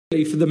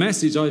For the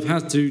message, I've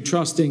had to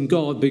trust in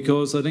God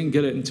because I didn't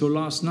get it until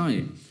last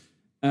night.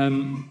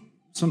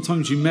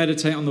 Sometimes you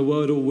meditate on the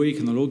word all week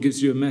and the Lord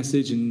gives you a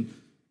message and you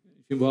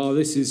think, well,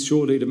 this is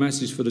surely the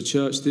message for the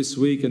church this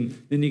week.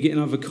 And then you get in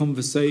other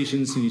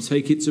conversations and you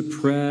take it to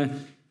prayer.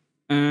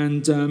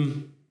 And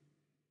the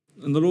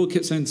Lord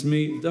kept saying to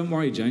me, don't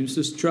worry, James,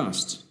 just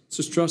trust.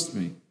 Just trust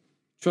me.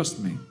 Trust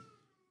me.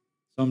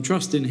 So I'm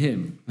trusting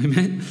him.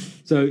 Amen?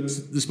 So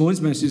this morning's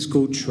message is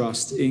called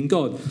Trust in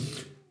God.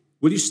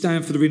 Will you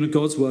stand for the reading of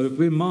God's word?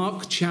 We're in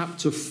Mark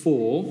chapter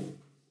 4,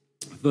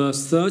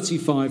 verse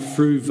 35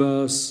 through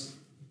verse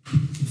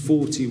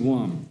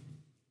 41.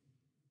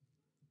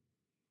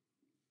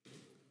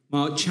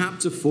 Mark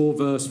chapter 4,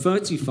 verse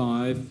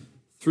 35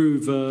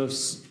 through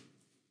verse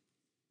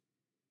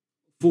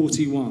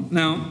 41.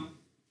 Now,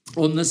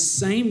 on the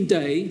same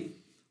day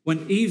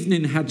when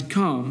evening had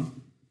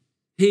come,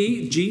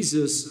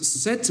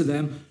 Jesus, said to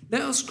them,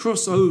 let us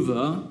cross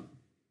over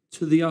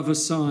to the other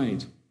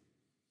side.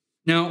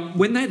 Now,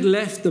 when they'd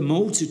left the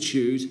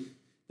multitude,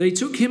 they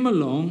took him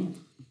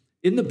along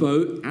in the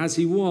boat as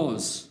he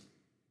was,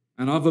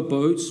 and other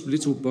boats,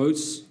 little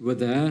boats, were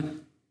there,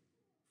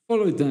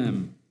 followed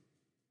them.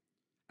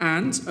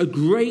 And a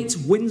great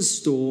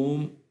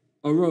windstorm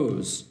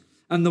arose,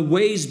 and the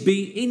waves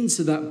beat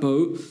into that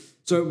boat,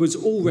 so it was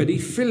already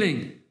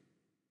filling.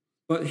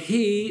 But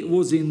he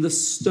was in the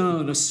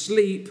stern,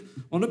 asleep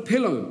on a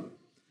pillow.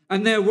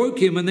 And they awoke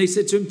him and they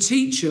said to him,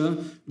 Teacher,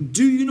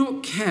 do you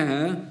not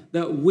care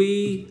that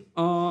we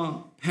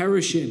are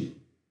perishing?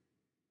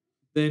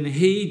 Then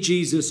he,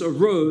 Jesus,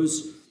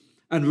 arose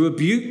and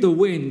rebuked the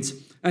wind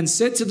and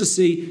said to the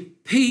sea,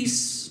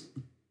 Peace,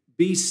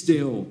 be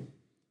still.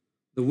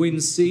 The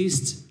wind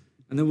ceased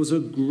and there was a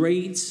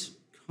great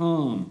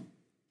calm.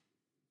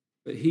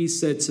 But he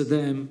said to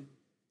them,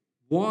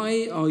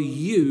 Why are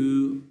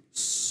you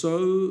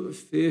so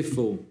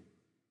fearful?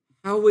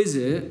 How is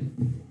it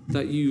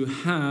that you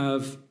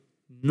have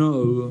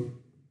no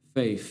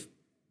faith?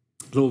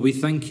 Lord, we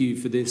thank you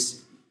for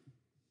this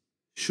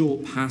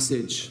short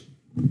passage.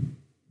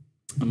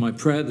 And my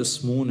prayer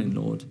this morning,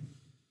 Lord,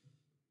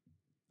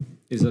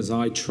 is as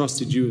I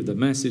trusted you with the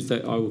message,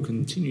 that I will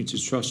continue to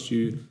trust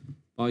you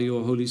by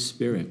your Holy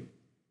Spirit.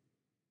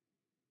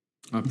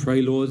 I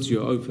pray, Lord,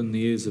 you open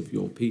the ears of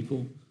your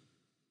people.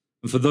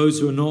 And for those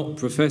who are not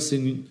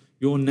professing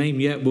your name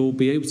yet, will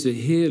be able to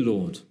hear,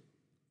 Lord.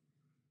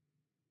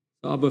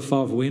 Abba,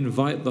 Father, we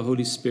invite the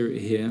Holy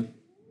Spirit here.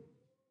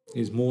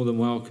 He is more than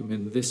welcome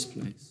in this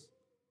place.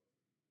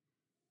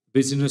 The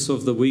busyness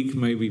of the week,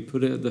 may we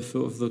put it at the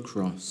foot of the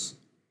cross.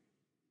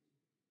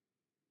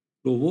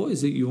 Lord, what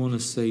is it you want to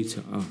say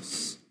to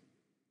us?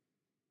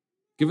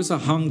 Give us a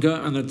hunger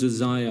and a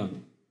desire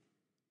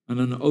and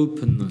an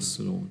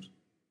openness, Lord.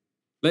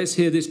 Let's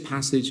hear this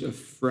passage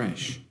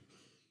afresh.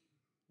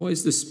 What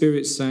is the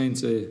Spirit saying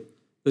to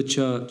the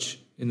church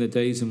in the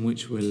days in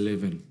which we're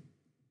living?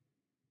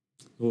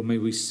 Lord, may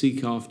we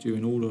seek after you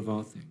in all of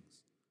our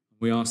things.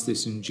 We ask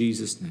this in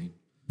Jesus' name.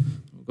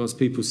 God's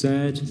people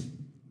said,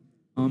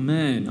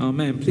 Amen.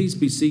 Amen. Please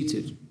be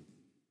seated.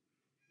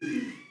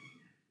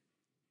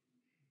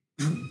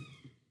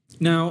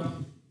 Now,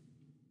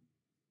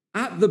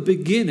 at the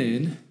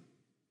beginning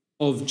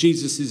of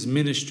Jesus'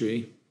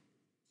 ministry,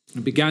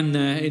 it began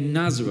there in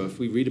Nazareth.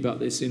 We read about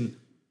this in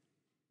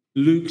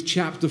Luke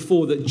chapter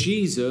 4, that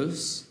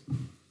Jesus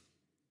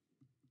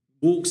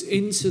walks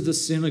into the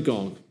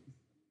synagogue.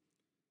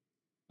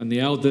 And the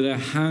elder there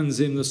hands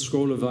him the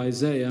scroll of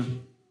Isaiah.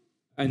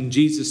 And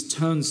Jesus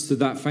turns to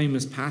that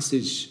famous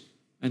passage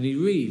and he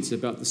reads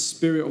about the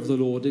Spirit of the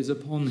Lord is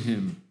upon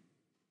him.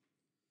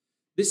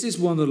 This is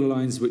one of the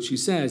lines which he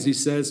says. He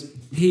says,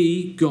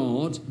 He,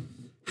 God,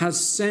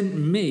 has sent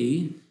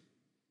me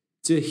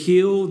to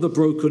heal the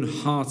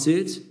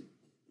brokenhearted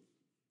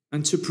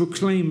and to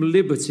proclaim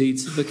liberty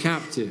to the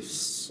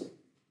captives.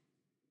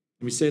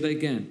 Let me say that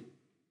again.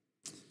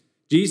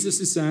 Jesus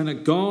is saying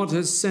that God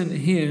has sent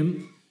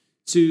him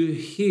to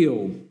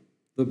heal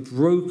the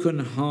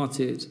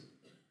brokenhearted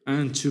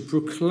and to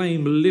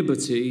proclaim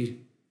liberty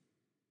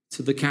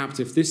to the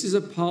captive. This is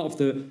a part of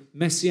the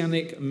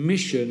messianic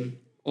mission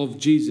of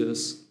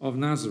Jesus of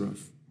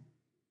Nazareth.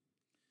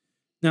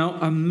 Now,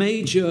 a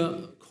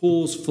major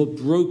cause for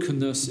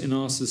brokenness in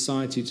our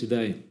society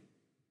today,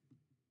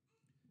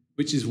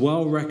 which is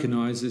well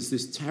recognized, is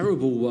this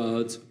terrible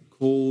word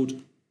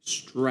called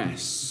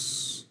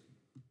stress.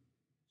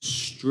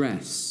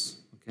 Stress,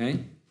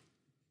 okay?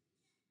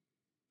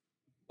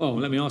 Oh,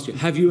 let me ask you,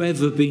 have you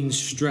ever been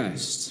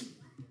stressed?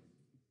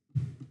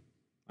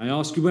 I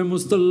ask you, when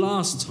was the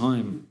last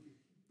time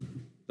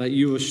that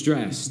you were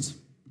stressed?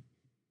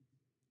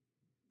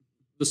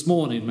 This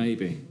morning,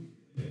 maybe.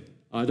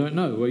 I don't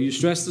know. Were you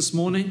stressed this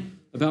morning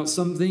about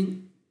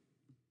something?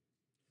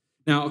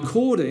 Now,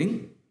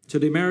 according to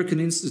the American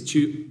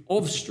Institute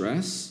of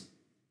Stress,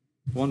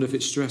 I wonder if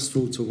it's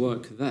stressful to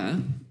work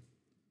there.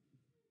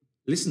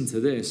 Listen to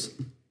this.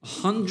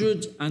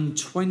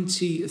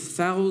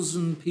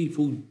 120,000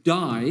 people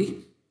die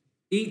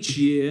each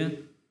year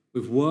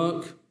with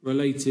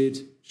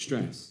work-related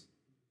stress.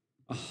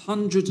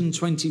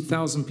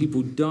 120,000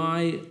 people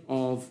die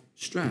of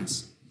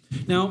stress.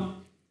 Now,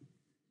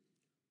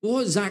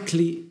 what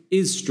exactly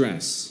is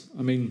stress?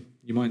 I mean,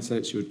 you might say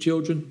it's your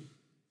children.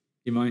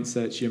 You might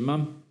say it's your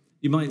mum.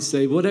 You might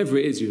say whatever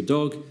it is, your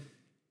dog,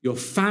 your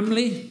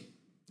family,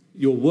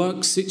 your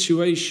work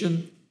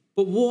situation.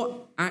 But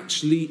what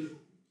actually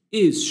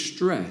is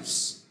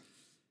stress?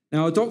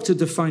 Now, a doctor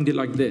defined it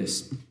like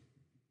this.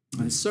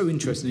 And it's so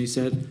interesting. He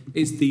said,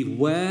 it's the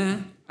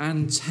wear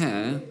and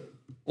tear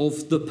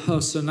of the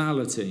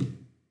personality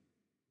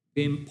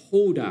being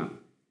pulled out,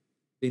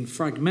 being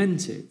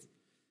fragmented.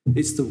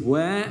 It's the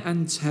wear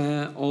and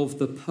tear of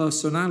the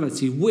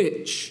personality,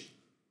 which,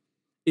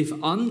 if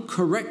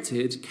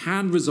uncorrected,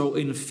 can result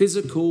in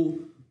physical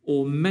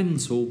or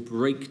mental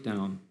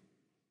breakdown.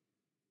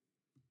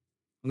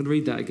 I'm going to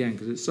read that again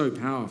because it's so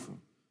powerful.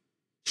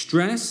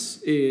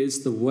 Stress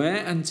is the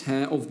wear and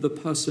tear of the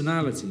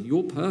personality,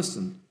 your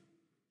person,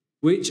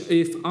 which,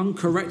 if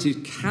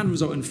uncorrected, can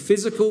result in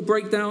physical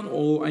breakdown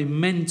or a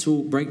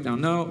mental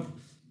breakdown. Now,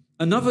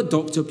 another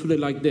doctor put it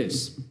like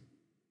this.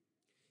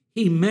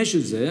 He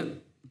measures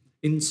it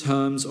in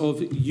terms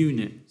of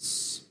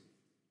units.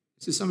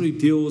 This is somebody who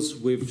deals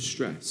with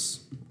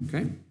stress,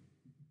 okay?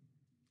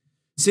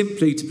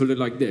 Simply to put it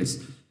like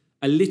this,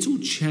 a little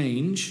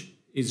change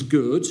is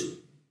good,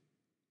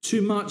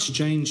 too much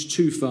change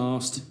too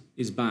fast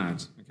is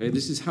bad, okay?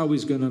 This is how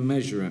he's going to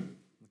measure it,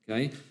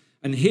 okay?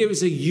 And here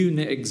is a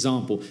unit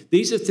example.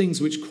 These are things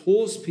which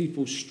cause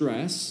people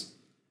stress,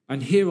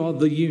 and here are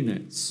the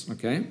units,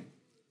 okay?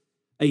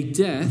 A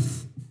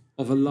death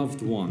of a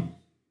loved one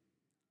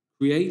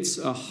creates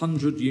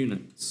 100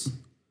 units.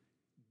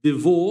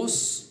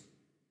 Divorce,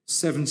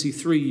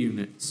 73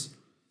 units.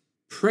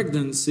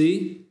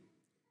 Pregnancy,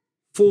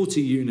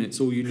 40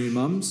 units, all you new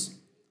mums.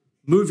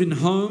 Moving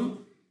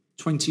home,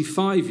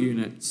 25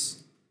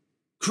 units.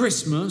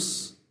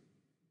 Christmas,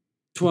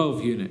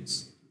 12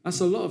 units. That's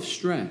a lot of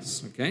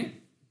stress, okay?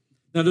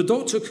 Now, the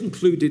doctor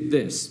concluded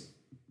this.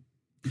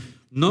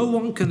 No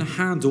one can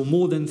handle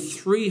more than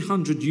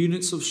 300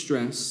 units of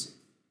stress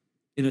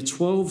in a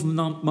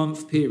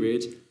 12-month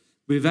period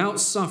without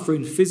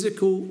suffering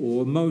physical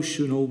or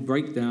emotional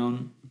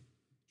breakdown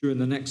during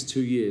the next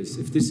 2 years,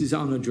 if this is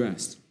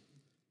unaddressed.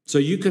 So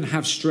you can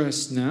have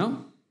stress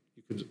now,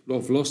 you could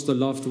have lost a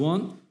loved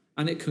one,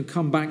 and it can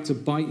come back to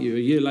bite you a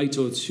year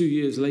later or 2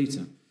 years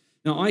later.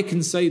 Now, I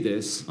can say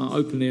this, I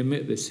openly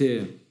admit this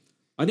here,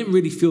 I didn't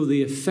really feel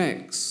the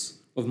effects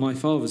of my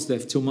father's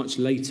death till much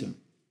later.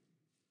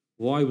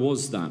 Why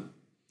was that?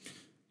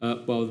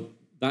 Well,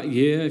 that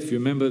year, if you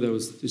remember, it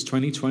was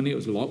 2020, it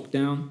was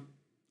lockdown.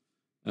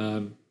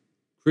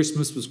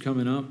 Christmas was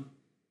coming up.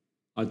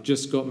 I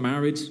just got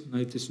married,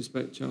 no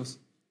disrespect, Charles,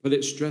 but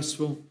it's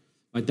stressful.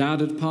 My dad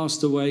had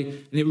passed away,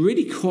 and it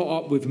really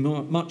caught up with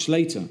much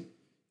later.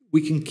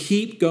 We can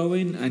keep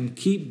going, and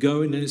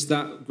it's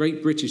that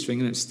great British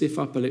thing, and it's stiff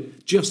upper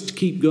lip, just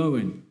keep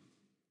going.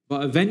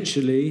 But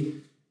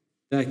eventually,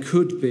 there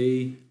could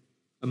be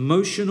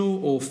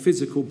emotional or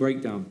physical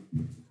breakdown.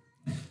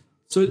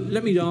 So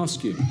let me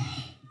ask you,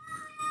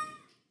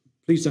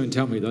 please don't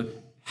tell me though,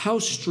 how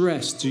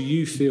stressed do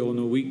you feel on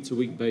a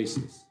week-to-week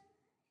basis?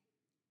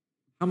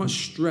 How much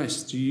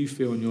stress do you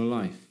feel in your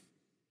life?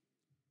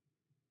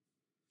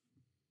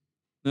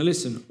 Now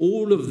listen,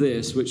 all of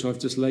this, which I've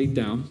just laid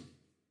down,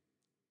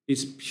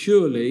 is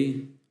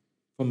purely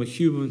from a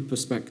human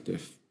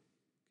perspective.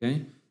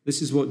 Okay?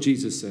 This is what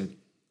Jesus said.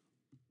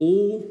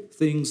 All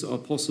things are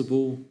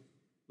possible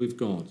with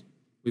God.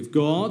 With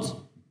God,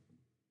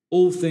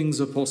 all things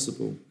are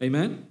possible.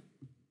 Amen?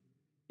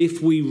 If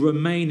we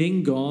remain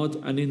in God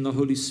and in the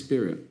Holy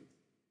Spirit.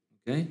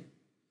 Okay?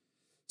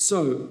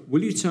 So,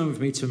 will you turn with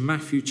me to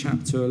Matthew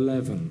chapter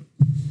 11?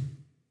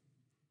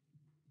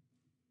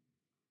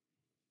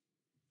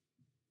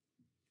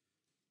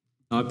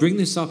 Now, I bring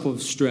this up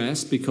of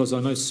stress because I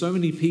know so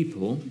many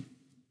people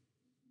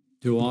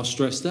who are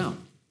stressed out,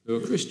 who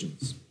are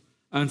Christians,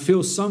 and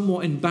feel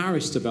somewhat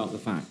embarrassed about the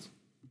fact.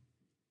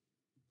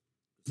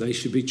 They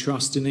should be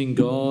trusting in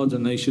God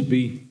and they should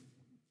be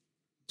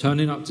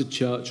turning up to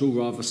church, or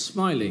rather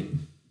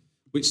smiling,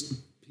 which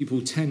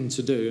people tend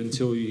to do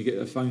until you get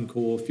a phone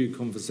call or a few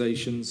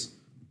conversations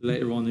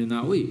later on in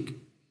that week.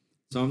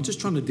 So I'm just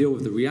trying to deal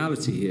with the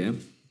reality here.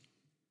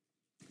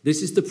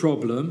 This is the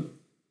problem.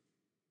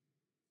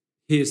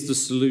 Here's the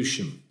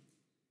solution.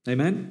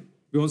 Amen?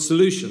 We want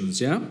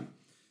solutions, yeah?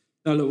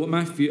 Now look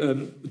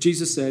what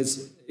Jesus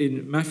says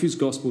in Matthew's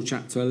Gospel,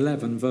 chapter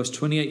 11, verse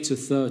 28 to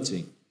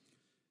 30.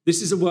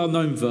 This is a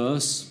well-known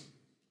verse.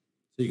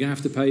 So you're going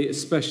to have to pay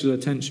special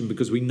attention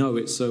because we know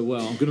it so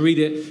well. I'm going to read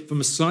it from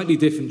a slightly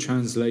different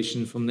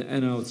translation from the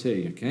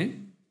NLT, okay?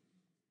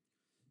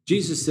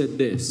 Jesus said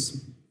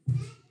this.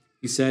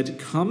 He said,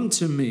 "Come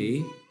to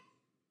me,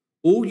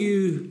 all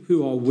you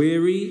who are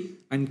weary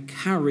and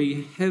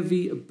carry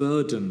heavy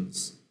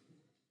burdens,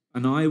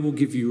 and I will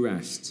give you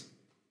rest.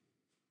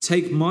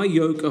 Take my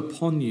yoke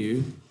upon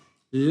you.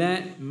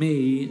 Let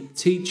me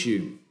teach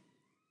you,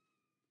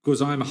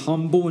 because I am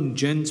humble and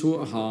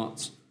gentle at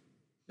heart,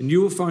 and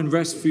you will find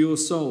rest for your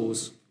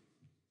souls.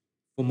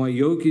 For my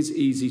yoke is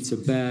easy to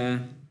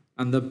bear,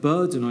 and the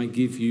burden I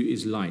give you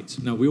is light.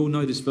 Now, we all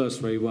know this verse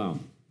very well.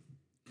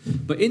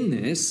 But in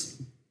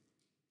this,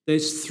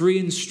 there's three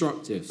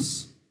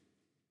instructives,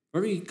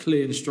 very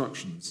clear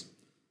instructions.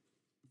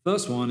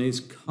 First one is,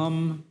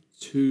 come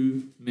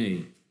to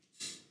me.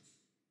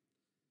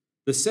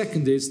 The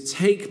second is,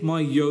 take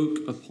my yoke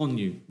upon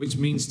you, which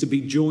means to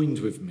be joined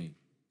with me,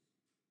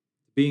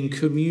 be in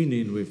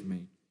communion with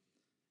me.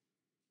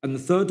 And the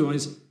third one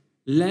is,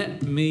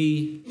 let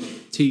me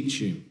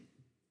teach you.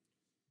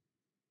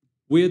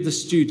 We're the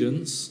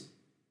students,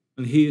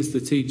 and he is the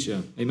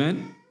teacher.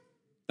 Amen?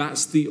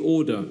 That's the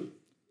order.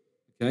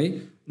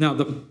 Okay? Now,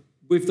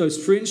 with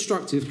those three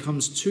instructives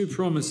comes two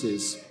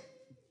promises.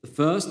 The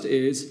first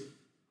is,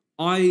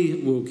 I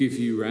will give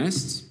you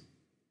rest,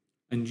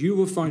 and you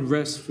will find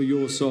rest for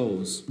your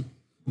souls.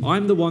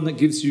 I'm the one that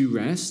gives you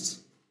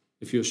rest,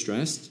 if you're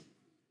stressed,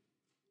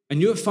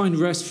 and you'll find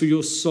rest for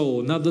your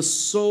soul. Now, the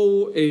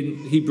soul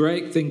in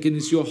Hebraic thinking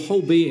is your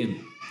whole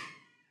being.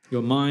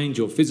 Your mind,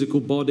 your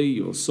physical body,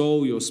 your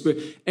soul, your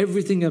spirit,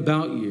 everything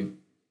about you.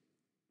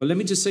 But let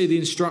me just say the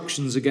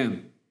instructions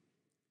again.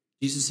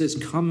 Jesus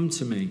says, come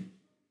to me.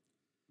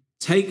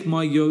 Take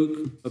my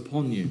yoke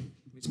upon you.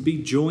 It's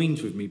be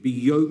joined with me, be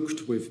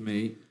yoked with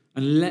me,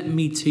 and let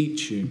me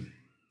teach you.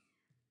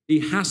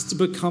 He has to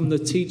become the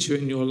teacher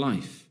in your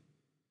life.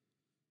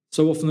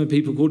 So often when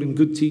people called him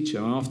good teacher,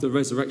 after the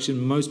resurrection,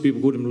 most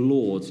people called him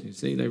Lord. You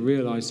see, they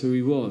realized who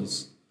he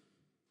was.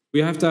 We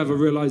have to have a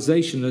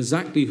realization of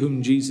exactly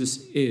whom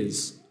Jesus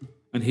is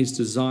and his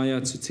desire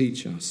to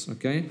teach us,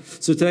 okay?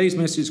 So today's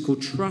message is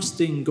called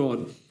Trusting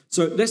God.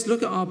 So let's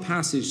look at our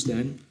passage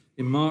then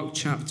in Mark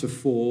chapter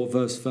 4,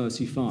 verse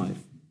 35.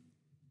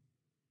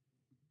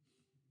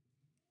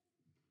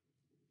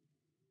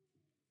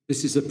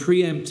 This is a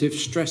preemptive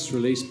stress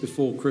release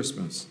before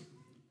Christmas.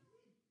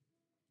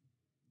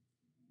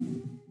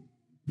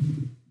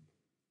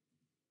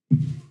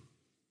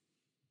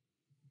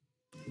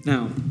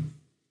 Now,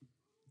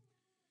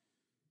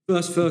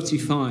 verse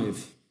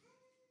 35,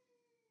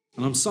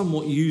 and I'm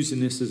somewhat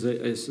using this as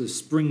a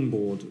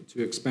springboard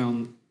to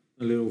expound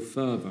a little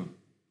further.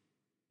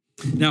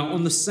 Now,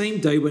 on the same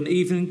day when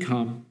evening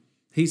come,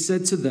 he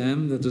said to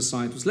them, the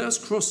disciples, let us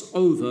cross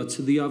over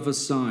to the other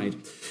side.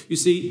 You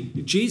see,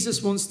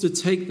 Jesus wants to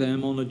take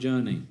them on a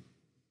journey.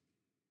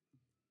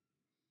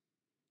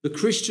 The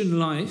Christian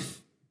life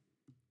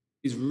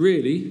is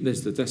really,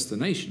 there's the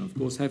destination, of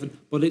course, heaven,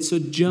 but it's a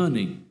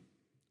journey.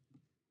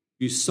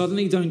 You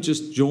suddenly don't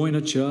just join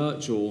a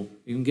church or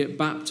even get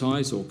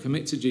baptized or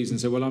commit to Jesus and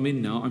say, well, I'm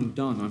in now, I'm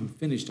done, I'm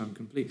finished, I'm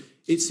complete.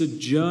 It's a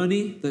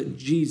journey that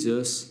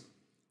Jesus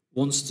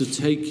wants to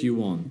take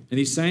you on. And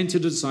he's saying to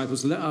the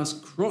disciples, let us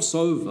cross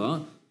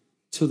over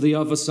to the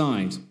other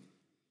side.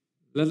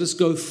 Let us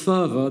go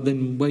further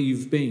than where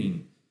you've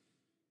been.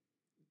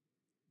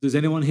 Does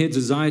anyone here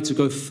desire to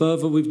go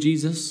further with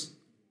Jesus?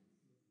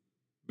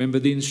 Remember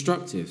the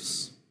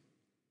instructives.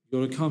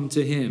 You've got to come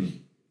to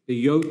him. Be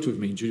yoked with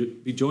me,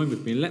 be joined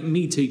with me. Let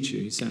me teach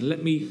you. He's saying,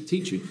 let me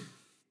teach you.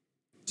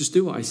 Just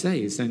do what I say.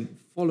 He's saying,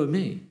 follow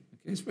me.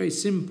 Okay, it's very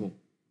simple.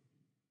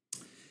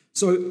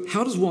 So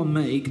how does one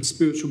make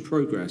spiritual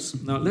progress?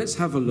 Now, let's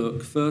have a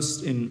look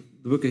first in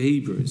the book of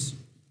Hebrews.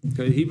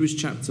 Okay, Hebrews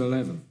chapter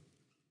 11.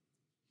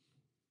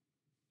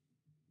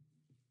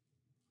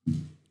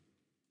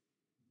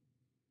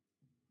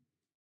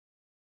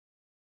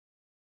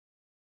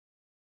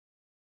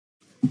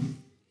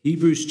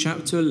 Hebrews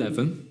chapter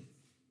 11.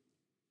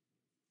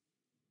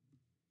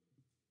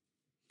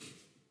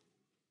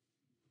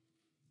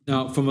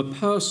 Now, from a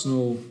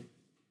personal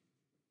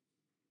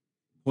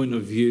point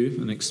of view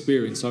and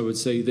experience, I would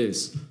say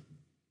this.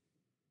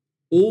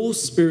 All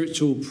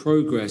spiritual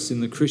progress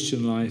in the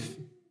Christian life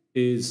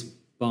is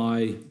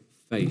by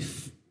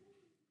faith.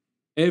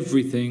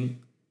 Everything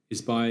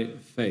is by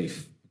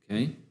faith,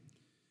 okay?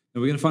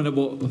 Now, we're going to find out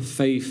what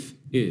faith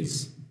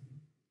is.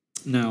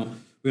 Now,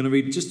 we're going to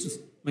read just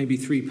maybe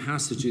three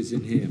passages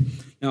in here.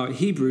 Now,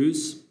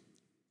 Hebrews,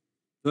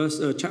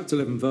 chapter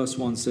 11, verse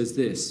 1 says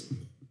this.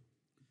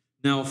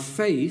 Now,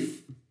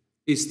 faith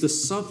is the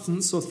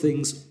substance of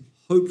things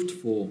hoped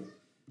for,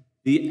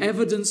 the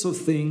evidence of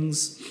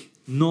things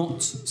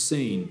not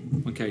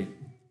seen. Okay,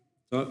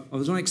 so I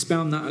was going to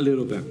expound that a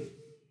little bit.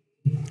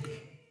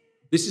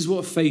 This is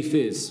what faith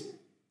is.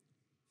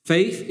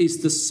 Faith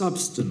is the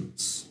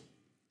substance.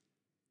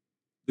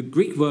 The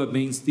Greek word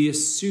means the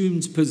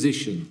assumed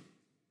position.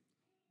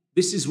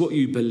 This is what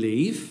you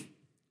believe,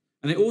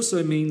 and it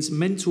also means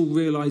mental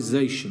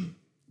realization.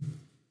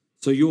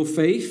 So your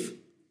faith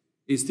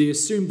is the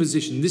assumed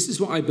position. This is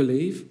what I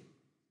believe.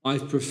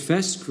 I've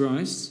professed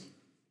Christ.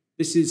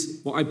 This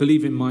is what I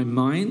believe in my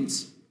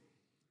mind.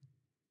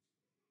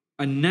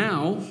 And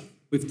now,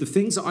 with the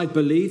things that I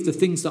believe, the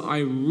things that I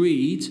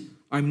read,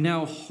 I'm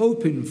now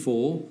hoping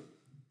for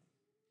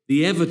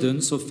the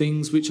evidence of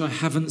things which I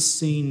haven't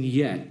seen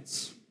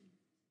yet.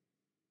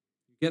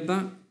 Get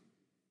that?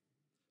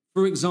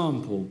 For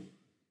example,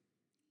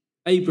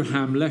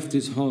 Abraham left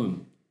his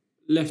home,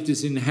 left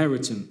his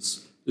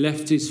inheritance,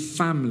 left his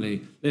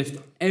family, left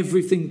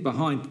everything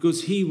behind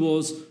because he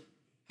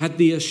had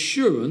the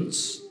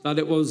assurance that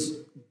it was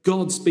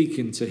God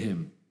speaking to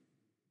him.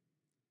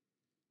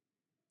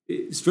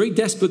 It's very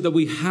desperate that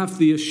we have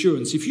the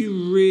assurance. If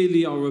you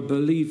really are a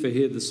believer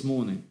here this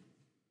morning,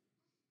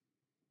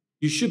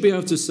 you should be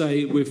able to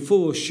say with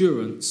full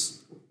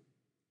assurance,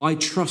 I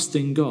trust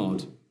in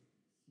God.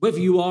 Whether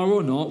you are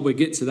or not, we'll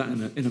get to that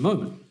in a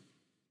moment.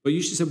 But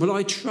you should say, well,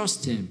 I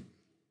trust him.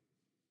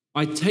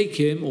 I take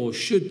him or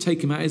should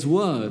take him at his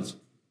word.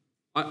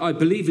 I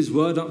believe his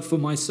word up for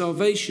my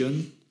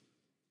salvation.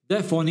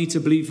 Therefore, I need to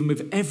believe him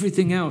with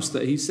everything else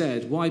that he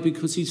said. Why?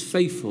 Because he's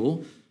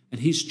faithful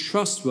and he's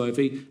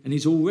trustworthy and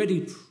he's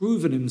already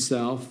proven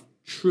himself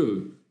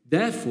true.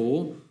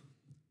 Therefore,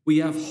 we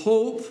have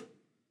hope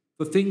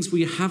for things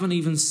we haven't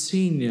even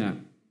seen yet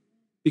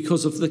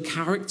because of the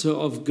character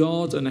of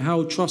God and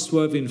how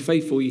trustworthy and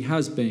faithful he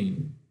has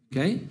been.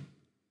 Okay?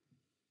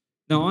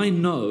 Now, I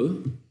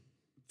know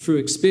through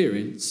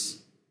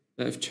experience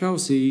that if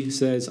Chelsea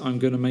says, I'm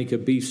going to make a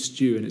beef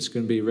stew and it's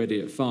going to be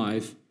ready at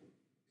 5,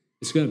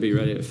 it's going to be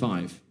ready at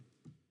 5.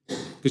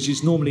 Because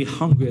she's normally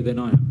hungrier than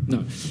I am.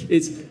 No,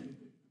 it's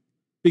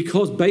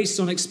because based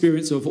on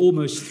experience of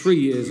almost 3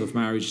 years of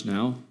marriage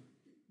now,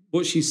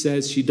 what she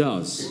says, she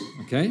does.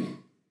 Okay?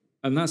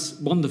 And that's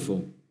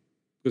wonderful.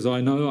 Because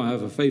I know I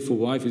have a faithful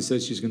wife who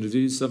says she's going to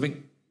do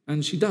something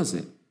and she does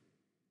it.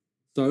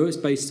 So it's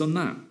based on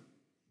that.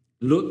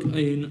 Look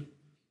in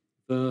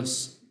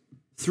verse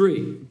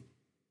 3.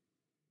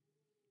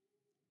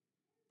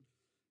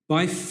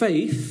 By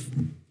faith,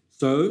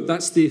 so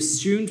that's the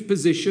assumed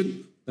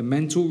position, the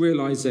mental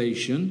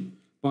realization.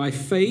 By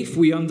faith,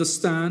 we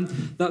understand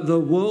that the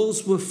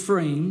worlds were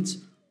framed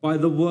by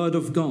the word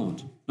of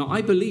God. Now,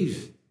 I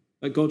believe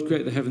that God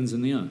created the heavens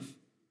and the earth.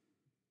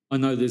 I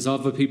know there's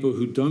other people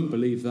who don't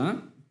believe that.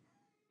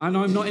 And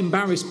I'm not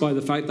embarrassed by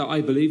the fact that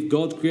I believe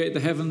God created the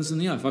heavens and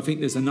the earth. I think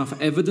there's enough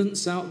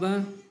evidence out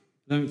there.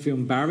 I don't feel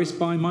embarrassed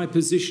by my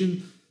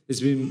position.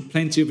 There's been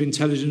plenty of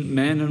intelligent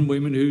men and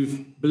women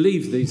who've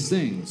believed these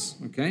things,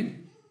 okay?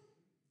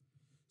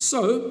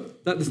 So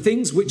that the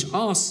things which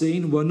are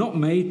seen were not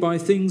made by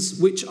things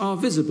which are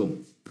visible.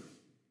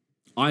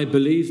 I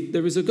believe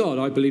there is a God.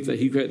 I believe that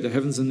he created the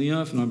heavens and the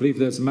earth, and I believe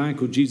there's a man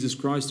called Jesus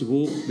Christ who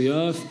walked the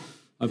earth.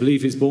 I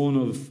believe he's born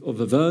of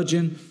a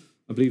virgin.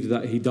 I believe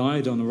that he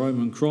died on a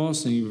Roman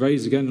cross and he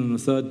raised again on the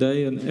third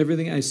day and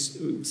everything else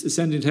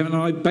ascended to heaven.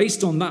 And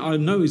based on that, I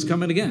know he's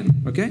coming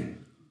again, okay?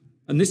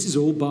 And this is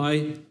all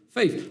by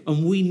faith.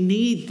 And we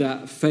need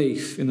that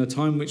faith in the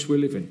time which we're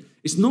living.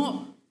 It's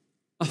not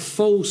a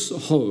false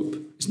hope.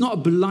 It's not a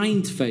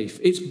blind faith.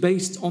 It's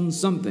based on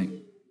something.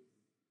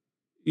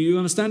 You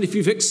understand? If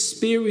you've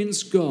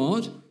experienced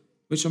God,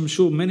 which I'm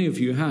sure many of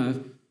you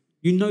have,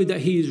 you know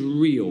that he is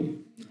real.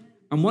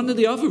 And one of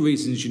the other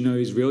reasons you know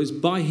he's real is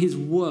by his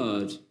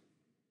word.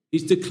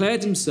 He's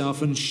declared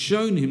himself and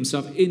shown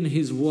himself in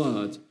his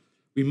word.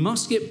 We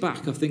must get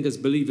back, I think, as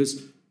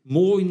believers,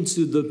 more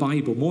into the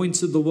Bible, more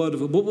into the word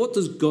of God. But what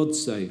does God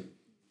say?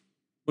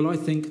 Well, I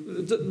think,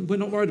 we're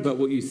not worried about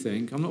what you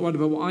think. I'm not worried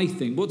about what I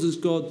think. What does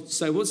God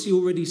say? What's he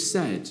already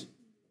said?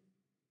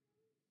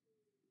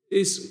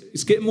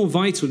 It's getting more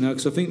vital now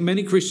because I think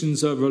many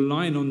Christians are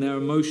relying on their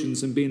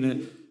emotions and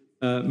being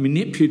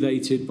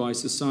manipulated by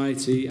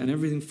society and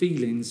everything,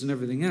 feelings and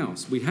everything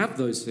else. We have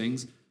those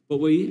things,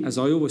 but we, as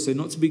I always say,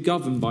 not to be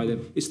governed by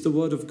them. It's the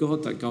word of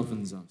God that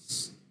governs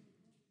us.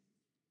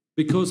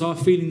 Because our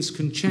feelings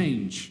can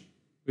change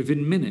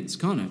within minutes,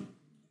 can't it?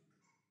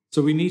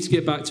 So we need to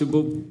get back to,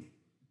 well,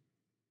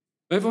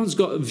 everyone's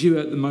got a view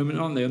at the moment,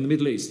 aren't they, in the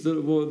Middle East?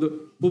 Well,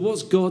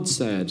 what's God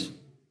said?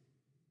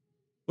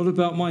 What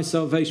about my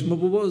salvation? Well,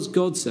 what has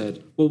God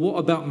said? Well, what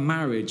about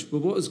marriage?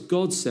 Well, what has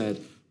God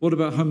said? What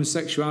about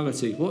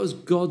homosexuality? What has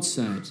God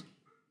said?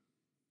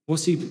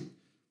 What's he?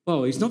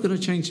 Well, he's not going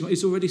to change.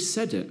 He's already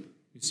said it.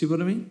 You see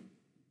what I mean?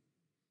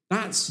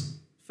 That's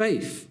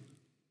faith.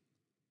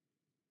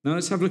 Now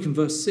let's have a look in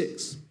verse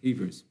 6,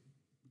 Hebrews.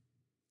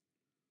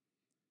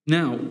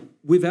 Now,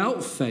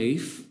 without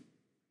faith,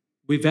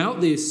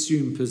 without the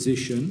assumed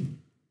position,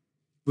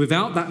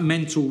 without that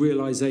mental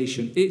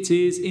realization, it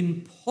is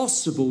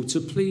impossible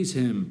to please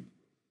him.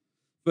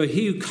 For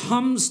he who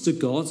comes to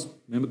God,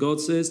 remember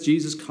God says,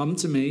 Jesus, come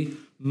to me,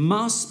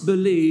 must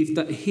believe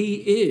that he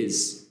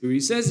is who he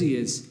says he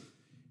is.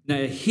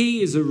 Now,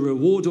 he is a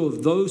rewarder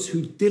of those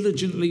who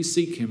diligently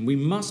seek him. We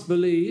must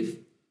believe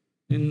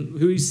in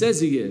who he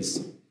says he is.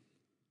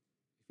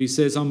 If he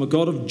says, I'm a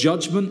God of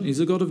judgment, he's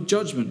a God of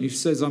judgment. If he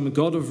says, I'm a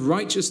God of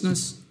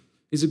righteousness,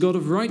 he's a God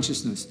of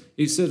righteousness.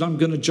 He said, I'm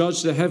going to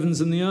judge the heavens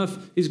and the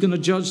earth. He's going to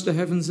judge the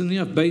heavens and the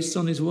earth based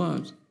on his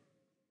word.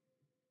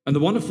 And the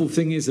wonderful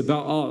thing is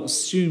about our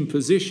assumed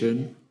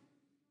position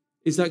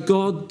is that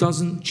God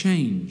doesn't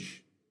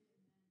change.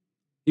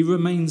 He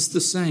remains the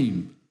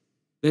same.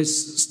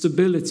 There's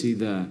stability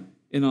there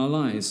in our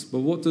lives. But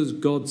what does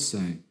God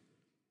say?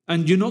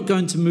 And you're not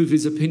going to move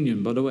his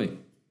opinion, by the way.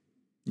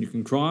 You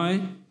can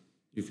cry,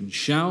 you can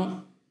shout,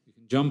 you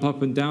can jump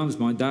up and down, as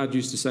my dad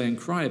used to say, and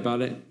cry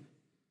about it.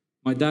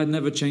 My dad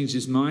never changed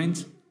his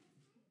mind.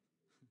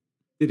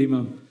 Did he,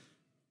 Mum?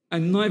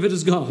 And neither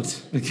does God,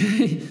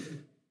 okay?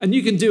 And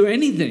you can do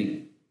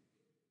anything.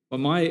 But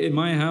in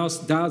my house,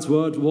 Dad's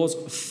word was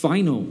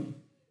final.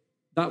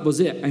 That was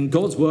it. And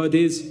God's word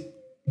is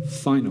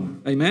final.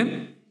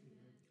 Amen?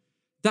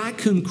 That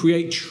can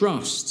create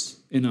trust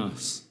in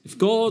us. If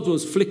God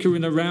was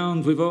flickering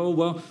around with, oh,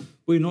 well,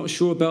 we're not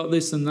sure about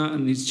this and that,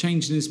 and he's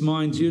changing his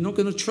mind, you're not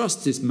going to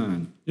trust this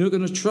man. You're not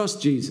going to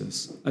trust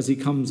Jesus as he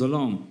comes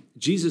along.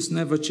 Jesus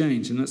never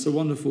changed, and that's a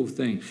wonderful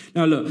thing.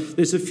 Now, look,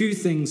 there's a few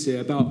things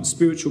here about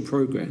spiritual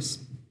progress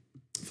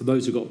for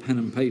those who've got pen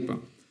and paper.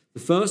 The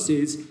first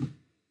is,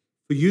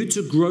 for you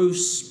to grow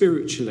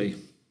spiritually,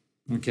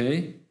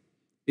 okay,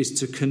 is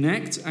to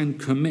connect and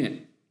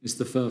commit, is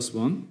the first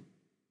one.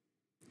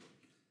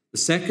 The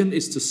second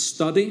is to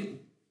study.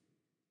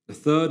 The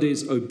third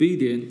is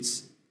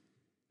obedience.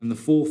 And the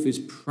fourth is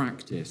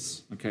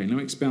practice. Okay, let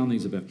me expound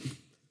these a bit.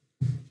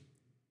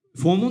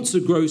 If one wants to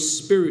grow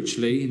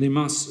spiritually, they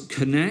must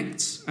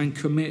connect and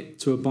commit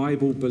to a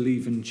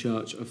Bible-believing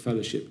church or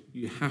fellowship.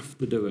 You have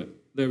to do it.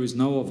 There is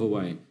no other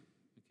way.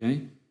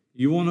 Okay?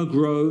 You want to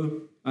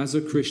grow as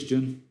a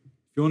Christian.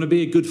 If you want to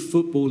be a good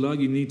footballer,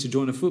 you need to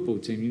join a football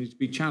team. You need to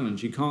be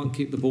challenged. You can't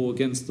kick the ball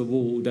against the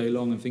wall all day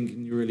long and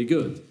thinking you're really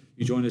good.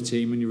 You join a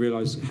team and you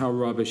realize how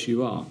rubbish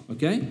you are.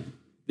 Okay?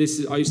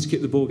 I used to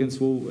kick the ball against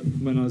the wall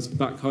when I was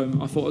back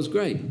home. I thought it was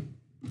great.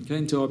 Okay?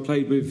 Until I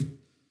played with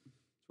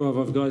 12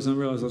 other guys and I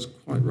realized I was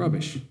quite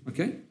rubbish.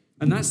 Okay?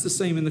 And that's the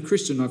same in the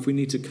Christian life. We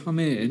need to come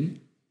in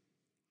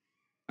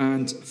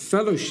and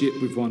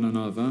fellowship with one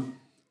another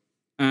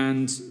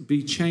and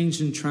be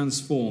changed and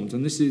transformed.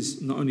 And this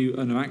is not only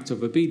an act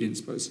of obedience,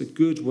 but it's a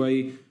good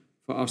way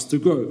for us to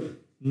grow.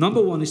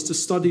 Number one is to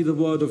study the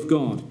Word of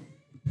God.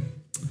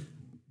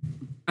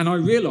 And I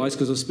realize,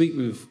 because I speak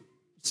with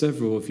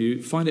several of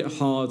you, find it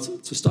hard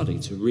to study,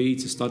 to read,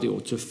 to study, or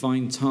to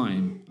find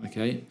time,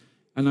 okay?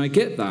 And I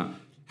get that.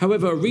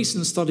 However, a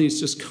recent study has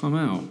just come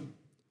out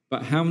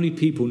about how many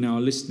people now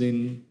are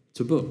listening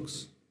to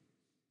books,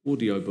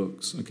 audio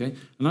books, okay?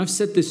 And I've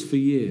said this for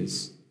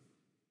years.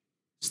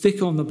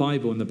 Stick on the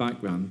Bible in the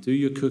background. Do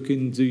your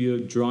cooking, do your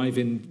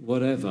driving,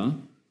 whatever.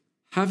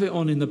 Have it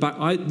on in the back.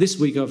 This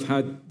week I've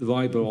had the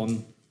Bible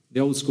on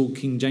the old school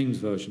King James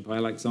Version by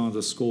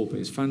Alexander Scorpio.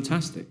 It's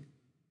fantastic.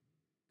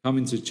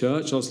 Coming to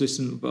church, I was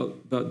listening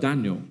about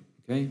Daniel,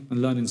 okay,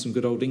 and learning some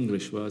good old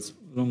English words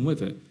along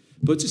with it.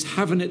 But just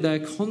having it there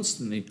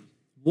constantly,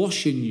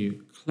 washing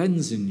you,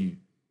 cleansing you.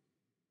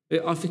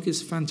 I think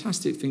it's a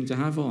fantastic thing to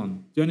have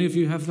on. Do any of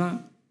you have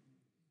that?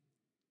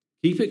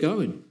 Keep it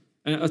going.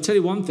 And I'll tell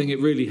you one thing, it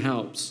really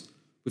helps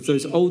with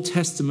those Old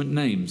Testament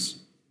names.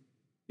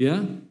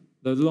 Yeah?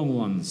 The long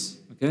ones,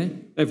 okay?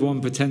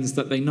 Everyone pretends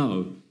that they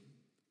know.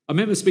 I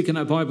remember speaking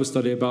at a Bible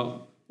study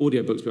about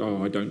audiobooks, but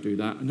I don't do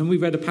that. And then we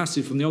read a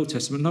passage from the Old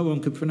Testament, no one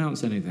could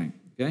pronounce anything,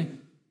 okay?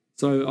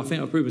 So I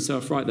think I proved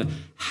myself right there.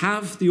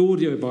 Have the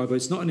audio Bible.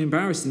 It's not an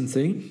embarrassing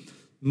thing.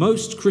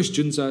 Most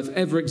Christians that have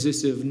ever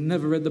existed have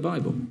never read the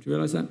Bible. Do you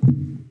realize that?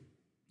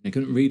 They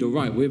couldn't read or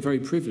write. We're very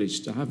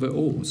privileged to have it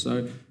all,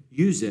 so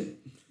use it.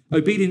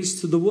 Obedience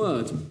to the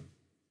word.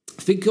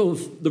 Think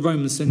of the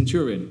Roman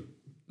centurion,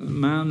 a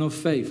man of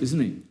faith, isn't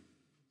he?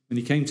 When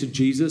he came to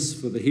Jesus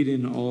for the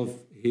healing of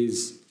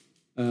his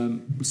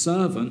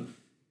servant,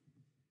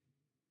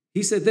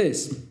 he said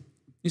this.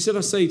 He said,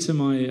 I say to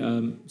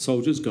my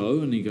soldiers, go,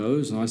 and he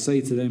goes. And I say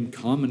to them,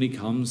 come, and he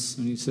comes.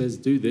 And he says,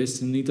 do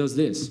this, and he does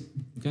this.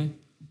 Okay?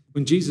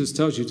 When Jesus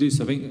tells you to do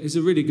something, it's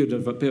a really good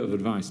bit of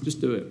advice. Just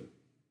do it.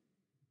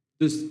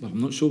 I'm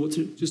not sure what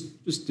to,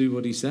 just do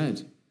what he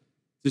said.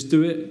 Just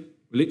do it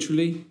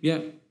literally. Yeah,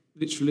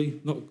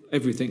 literally. Not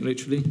everything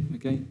literally,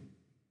 okay?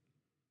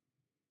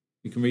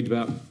 You can read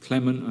about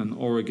Clement and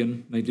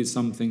Origen. They did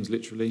some things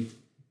literally.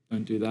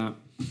 Don't do that.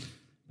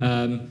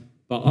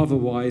 But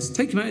otherwise,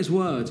 take him at his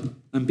word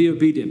and be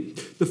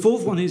obedient. The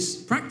fourth one is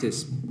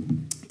practice.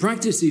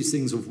 Practice these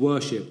things of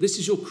worship. This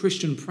is your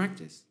Christian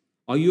practice.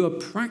 Are you a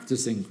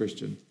practicing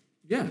Christian?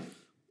 Yeah.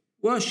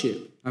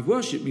 Worship. Have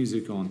worship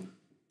music on.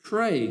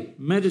 Pray,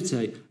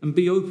 meditate, and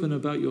be open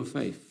about your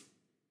faith.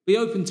 Be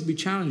open to be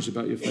challenged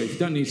about your faith. You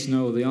don't need to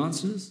know all the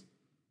answers.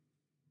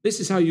 This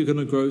is how you're going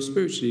to grow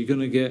spiritually. You're going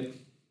to get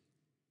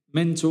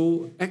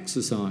mental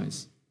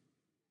exercise.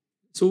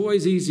 It's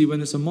always easy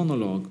when it's a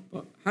monologue,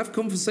 but have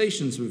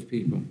conversations with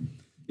people.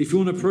 If you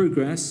want to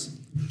progress,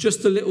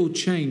 just a little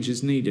change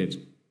is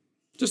needed.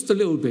 Just a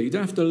little bit. You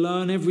don't have to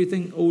learn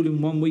everything all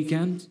in one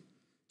weekend.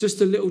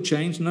 Just a little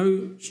change,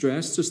 no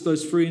stress, just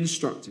those 3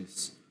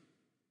 instructives.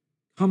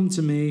 Come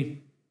to me,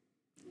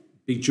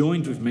 be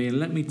joined with me, and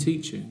let me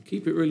teach you.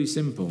 Keep it really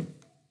simple.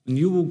 And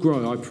you will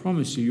grow. I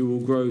promise you, you will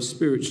grow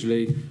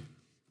spiritually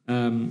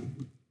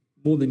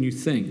more than you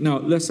think. Now,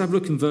 let's have a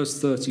look in verse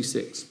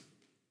 36.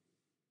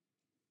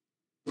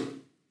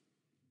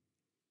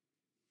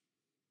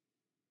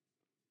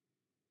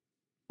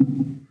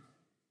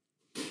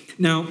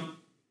 Now,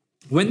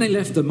 when they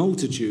left the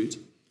multitude,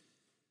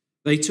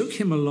 they took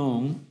him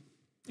along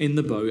in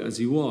the boat as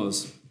he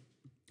was,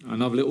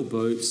 and other little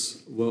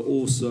boats were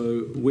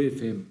also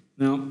with him.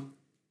 Now,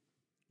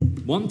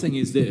 one thing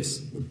is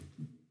this.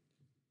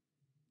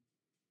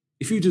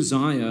 if you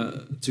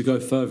desire to go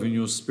further in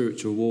your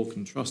spiritual walk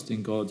and trust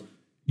in God,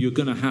 you're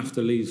going to have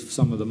to leave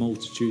some of the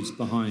multitudes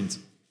behind.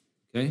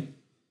 Okay?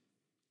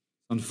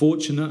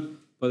 Unfortunate,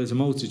 but there's a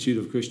multitude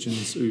of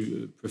Christians,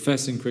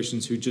 professing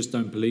Christians, who just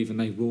don't believe, and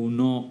they will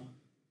not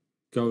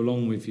go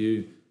along with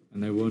you,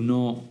 and they will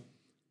not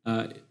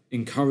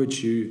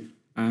encourage you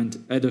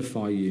and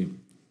edify you.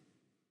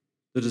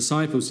 The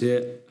disciples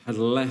here had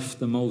left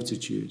the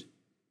multitude.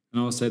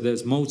 And I'll say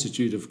there's a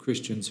multitude of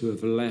Christians who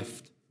have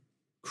left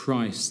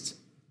Christ.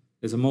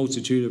 There's a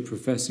multitude of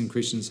professing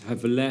Christians who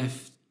have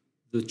left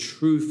the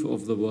truth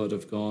of the word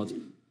of God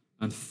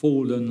and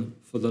fallen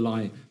for the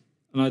lie.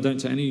 And I don't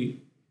take any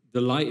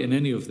delight in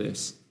any of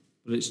this,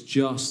 but it's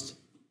just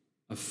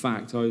a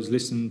fact. I was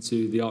listening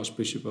to the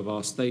Archbishop of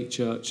our state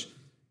church,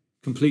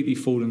 completely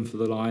fallen for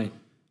the lie,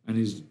 and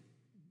he's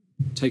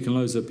taken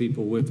loads of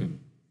people with him.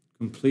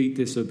 Complete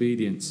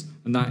disobedience.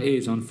 And that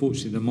is,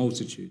 unfortunately, the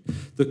multitude.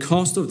 The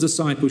cost of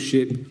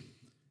discipleship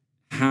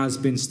has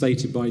been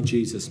stated by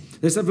Jesus.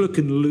 Let's have a look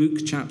in Luke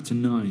chapter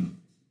 9.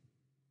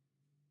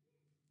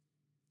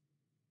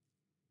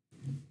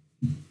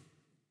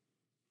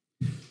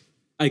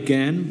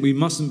 Again, we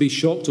mustn't be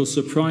shocked or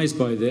surprised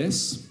by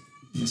this.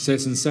 It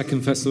says in 2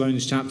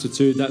 Thessalonians chapter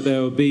 2 that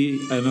there will be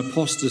an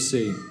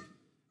apostasy,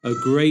 a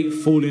great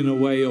falling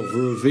away of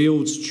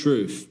revealed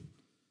truth.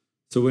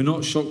 So we're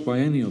not shocked by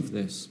any of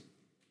this.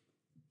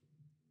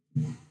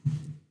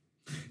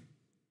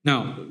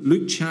 Now,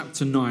 Luke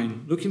chapter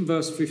 9, look in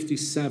verse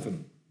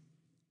 57.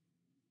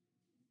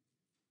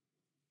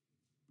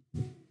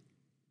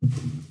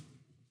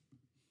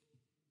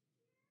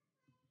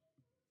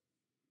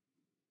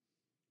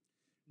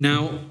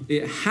 Now,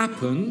 it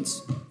happened,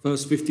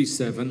 verse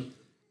 57,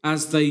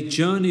 as they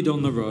journeyed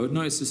on the road,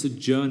 notice it's a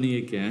journey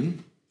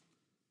again,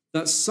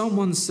 that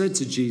someone said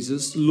to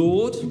Jesus,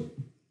 Lord,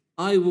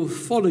 I will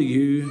follow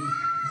you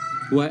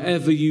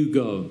wherever you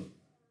go.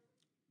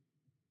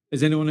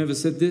 Has anyone ever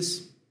said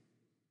this?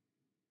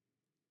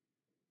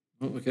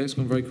 Oh, okay, it's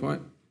gone very quiet.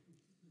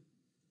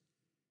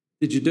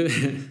 Did you do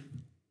it?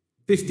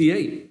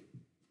 58.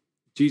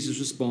 Jesus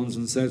responds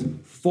and says,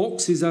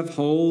 foxes have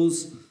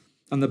holes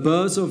and the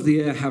birds of the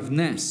air have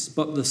nests,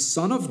 but the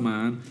Son of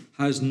Man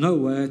has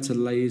nowhere to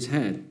lay his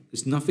head.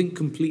 There's nothing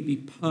completely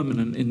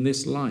permanent in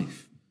this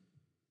life.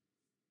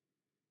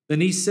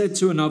 Then he said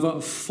to another,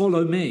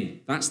 follow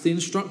me. That's the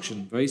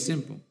instruction, very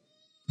simple.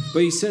 But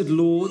he said,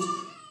 Lord,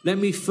 let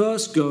me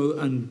first go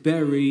and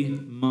bury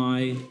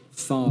my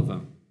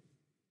father.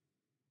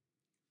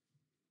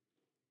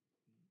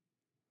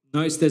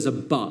 Notice there's a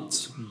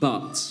but.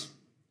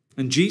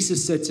 And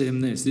Jesus said to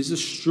him this. These are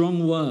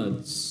strong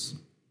words.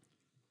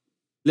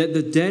 Let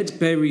the dead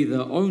bury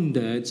their own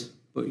dead,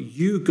 but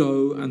you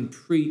go and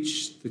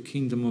preach the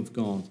kingdom of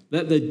God.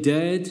 Let the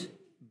dead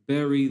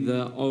bury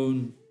their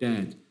own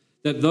dead.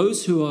 Let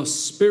those who are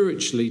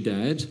spiritually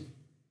dead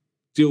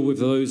deal with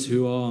those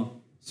who are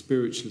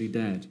spiritually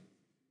dead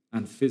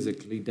and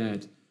physically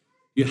dead.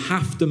 You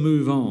have to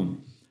move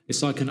on.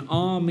 It's like an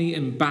army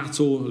in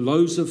battle.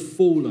 Loads have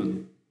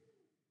fallen.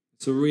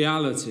 It's a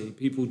reality.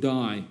 People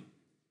die.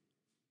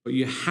 But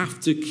you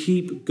have to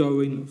keep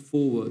going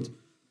forward.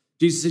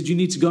 Jesus said you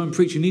need to go and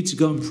preach. You need to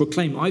go and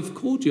proclaim. I've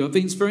called you. I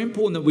think it's very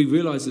important that we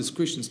realize as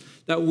Christians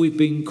that we've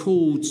been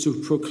called to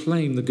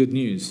proclaim the good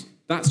news.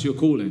 That's your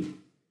calling.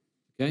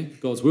 Okay?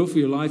 God's will for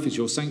your life is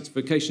your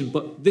sanctification,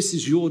 but this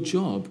is your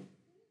job,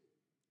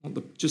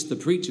 not just the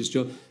preacher's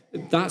job.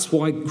 That's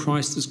why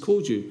Christ has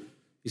called you.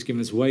 He's given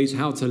us ways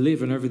how to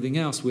live and everything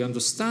else. We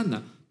understand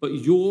that. But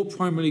your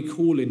primary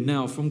calling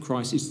now from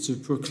Christ is to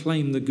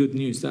proclaim the good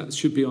news. That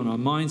should be on our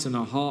minds and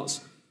our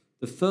hearts.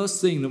 The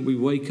first thing that we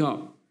wake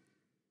up,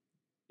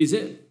 is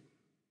it?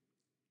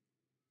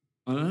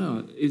 I don't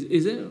know.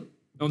 Is it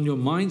on your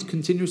mind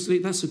continuously?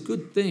 That's a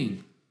good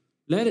thing.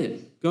 Let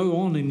it go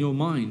on in your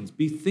mind.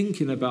 Be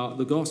thinking about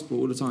the gospel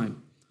all the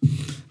time.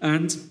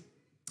 And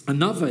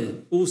another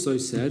also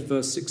said,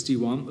 verse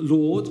 61,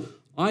 Lord,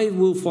 I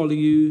will follow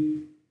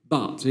you,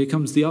 but. Here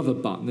comes the other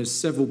but. And there's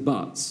several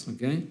buts,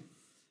 okay?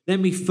 Let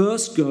me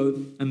first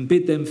go and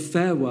bid them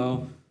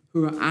farewell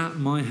who are at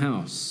my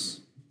house.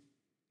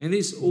 And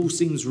this all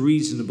seems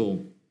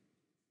reasonable.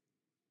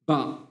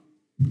 But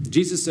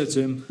Jesus said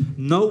to him,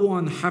 no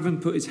one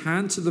having put his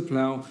hand to the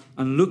plow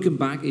and looking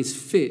back is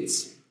fit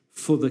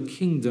for the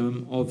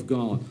kingdom of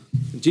God.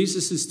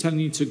 Jesus is telling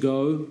you to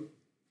go.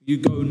 You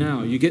go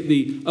now. You get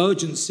the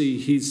urgency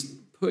he's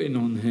putting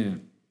on here.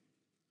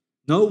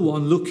 No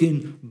one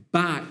looking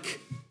back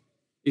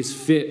is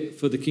fit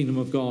for the kingdom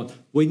of God.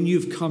 When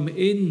you've come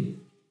in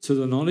to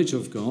the knowledge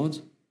of God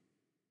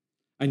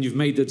and you've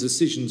made the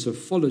decision to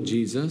follow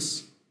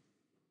Jesus,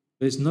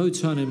 there's no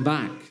turning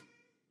back.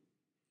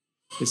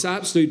 It's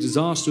absolutely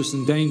disastrous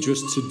and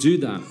dangerous to do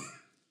that.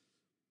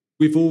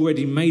 We've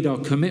already made our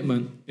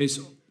commitment. It's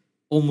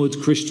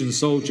onward Christian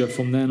soldier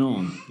from then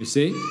on, you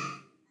see?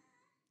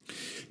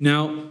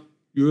 Now,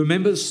 you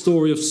remember the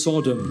story of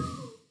Sodom.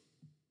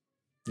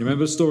 You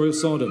remember the story of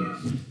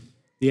Sodom?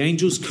 The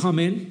angels come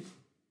in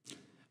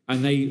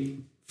and they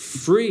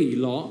free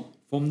Lot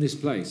from this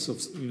place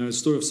of, the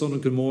story of Sodom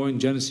and Gomorrah in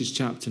Genesis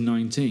chapter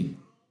 19.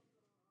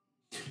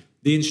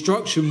 The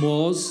instruction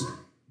was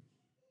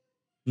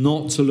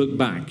not to look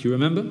back. You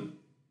remember?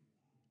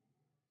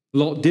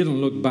 Lot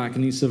didn't look back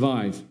and he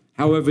survived.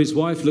 However, his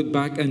wife looked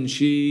back and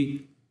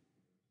she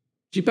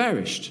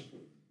perished.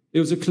 It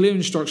was a clear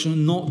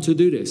instruction not to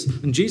do this.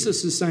 And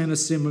Jesus is saying a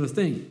similar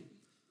thing.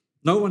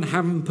 No one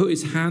having put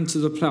his hand to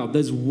the plow.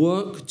 There's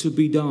work to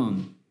be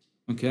done.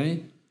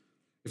 Okay?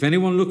 If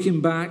anyone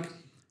looking back,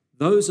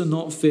 those are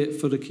not fit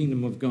for the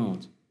kingdom of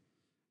God.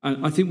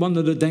 And I think one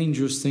of the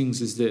dangerous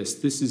things is this.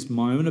 This is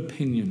my own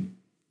opinion.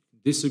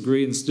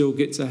 Disagree and still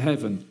get to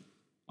heaven.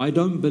 I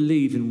don't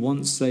believe in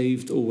once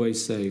saved,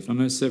 always saved. I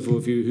know several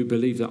of you who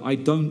believe that. I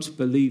don't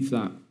believe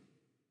that.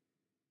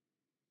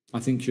 I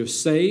think you're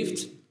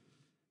saved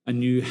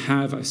and you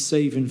have a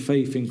saving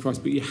faith in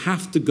Christ, but you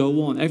have to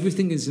go on.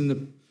 Everything is in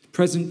the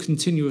present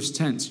continuous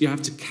tense. You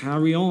have to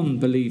carry on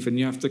believing.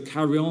 You have to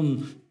carry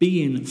on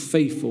being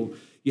faithful.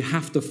 You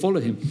have to follow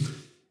him.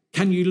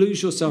 Can you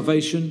lose your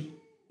salvation?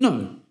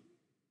 No.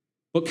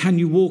 But can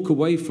you walk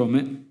away from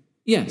it?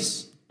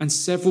 Yes. And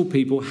several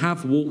people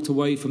have walked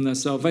away from their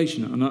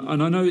salvation.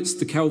 And I know it's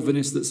the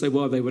Calvinists that say,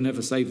 well, they were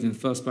never saved in the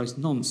first place.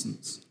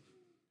 Nonsense.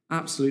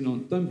 Absolute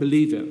nonsense. Don't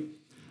believe it.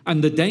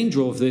 And the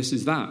danger of this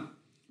is that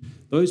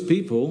those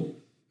people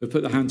who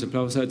put their hand to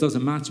plow say, it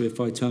doesn't matter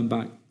if I turn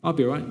back. I'll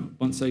be all right.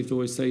 Once saved,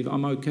 always saved.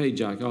 I'm okay,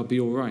 Jack. I'll be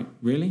all right.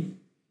 Really?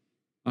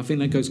 I think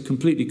that goes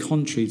completely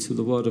contrary to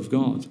the word of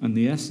God and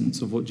the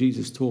essence of what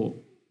Jesus taught.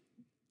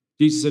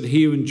 Jesus said,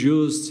 he who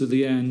endures to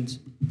the end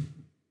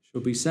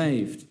shall be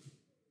saved.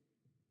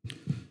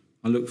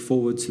 I look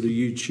forward to the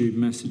YouTube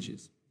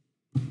messages.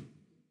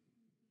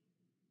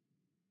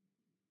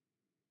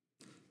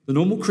 The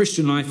normal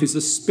Christian life is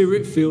a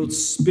spirit-filled,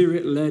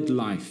 spirit-led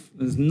life.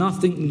 There's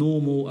nothing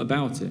normal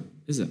about it,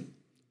 is it?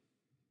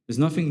 There's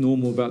nothing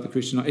normal about the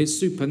Christian life. It's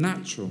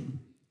supernatural.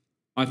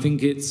 I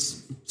think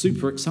it's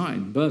super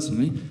exciting,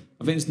 personally.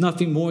 I think it's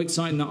nothing more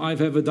exciting that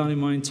I've ever done in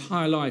my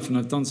entire life, and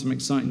I've done some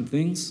exciting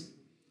things.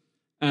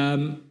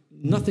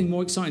 Nothing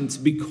more exciting to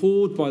be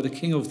called by the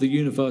King of the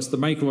universe, the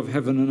maker of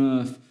heaven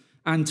and earth,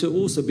 and to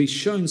also be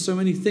shown so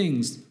many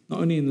things, not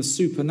only in the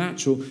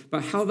supernatural,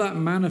 but how that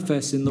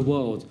manifests in the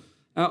world.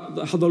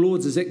 How the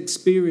Lord has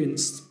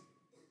experienced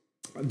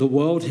the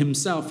world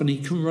himself and he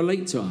can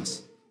relate to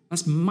us.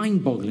 That's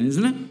mind-boggling,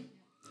 isn't it?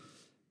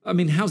 I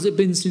mean, how's it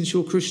been since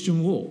your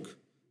Christian walk?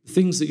 The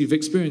things that you've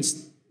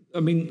experienced, I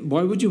mean,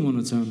 why would you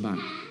want to turn back?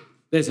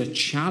 There's a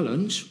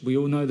challenge. We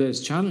all know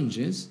there's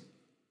challenges.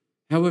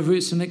 However,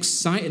 it's an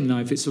exciting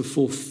life. It's a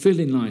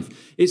fulfilling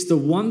life. It's the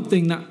one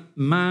thing that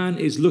man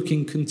is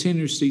looking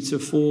continuously to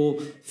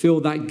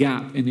fill that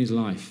gap in his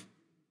life.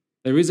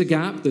 There is a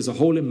gap. There's a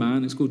hole in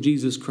man. It's called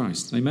Jesus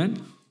Christ.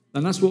 Amen?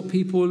 And that's what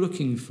people are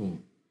looking for.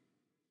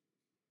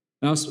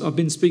 Now, I've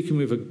been speaking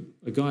with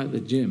a guy at the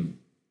gym.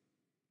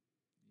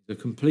 He's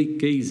a complete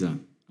geezer.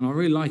 And I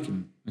really like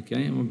him,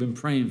 okay? And I've been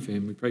praying for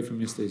him. We prayed for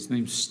him yesterday. His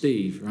name's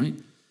Steve, right?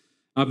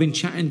 I've been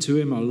chatting to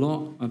him a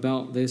lot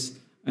about this.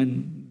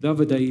 And the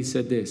other day he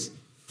said this.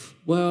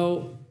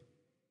 Well,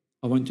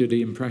 I won't do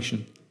the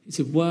impression. He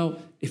said, well,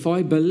 if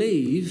I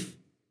believe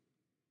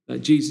that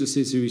Jesus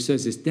is who he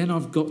says is, then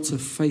I've got to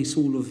face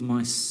all of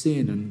my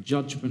sin and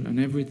judgment and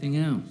everything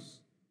else.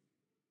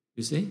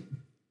 You see?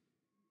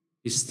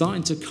 He's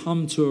starting to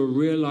come to a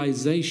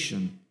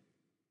realization.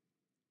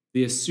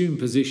 The assumed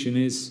position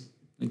is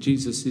that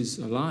Jesus is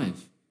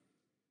alive,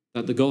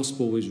 that the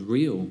gospel is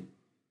real.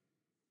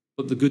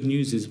 But the good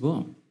news is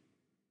what?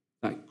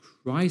 That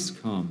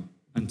Christ came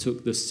and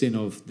took the sin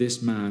of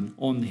this man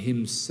on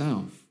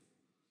himself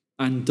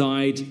and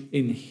died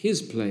in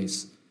his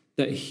place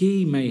that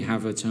he may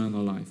have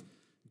eternal life.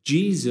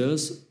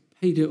 Jesus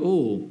paid it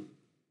all.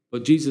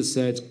 But Jesus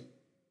said,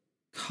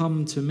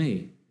 come to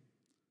me.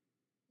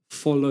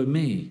 Follow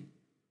me.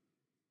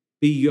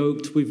 Be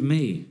yoked with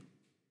me.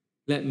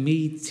 Let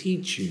me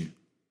teach you.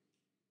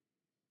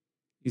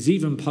 He's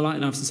even polite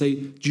enough to say,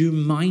 do you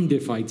mind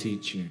if I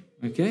teach you?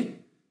 Okay?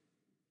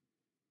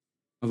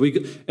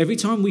 Every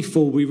time we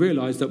fall, we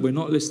realize that we're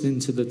not listening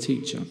to the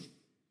teacher.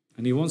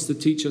 And he wants to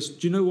teach us.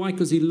 Do you know why?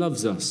 Because he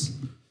loves us.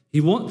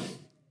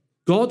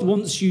 God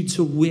wants you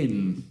to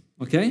win.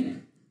 Okay?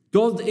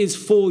 God is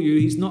for you.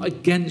 He's not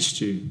against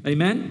you.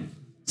 Amen?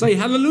 Say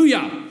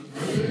hallelujah.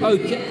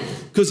 Okay.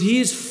 Because he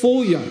is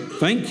for you.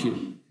 Thank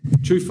you.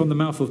 Truth from the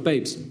mouth of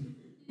babes.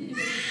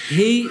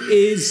 He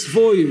is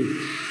for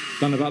you.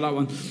 Don't know about that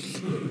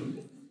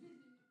one.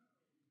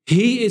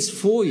 He is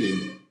for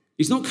you.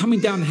 He's not coming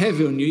down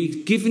heavy on you.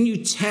 He's giving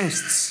you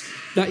tests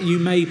that you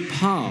may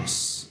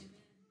pass.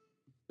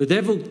 The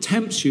devil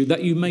tempts you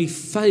that you may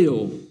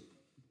fail.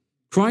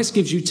 Christ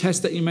gives you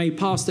tests that you may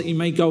pass, that you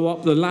may go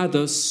up the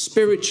ladder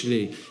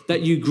spiritually,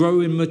 that you grow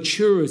in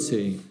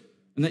maturity,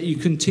 and that you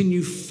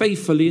continue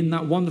faithfully in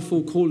that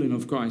wonderful calling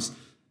of Christ.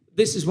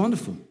 This is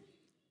wonderful.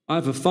 I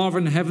have a Father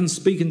in heaven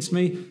speaking to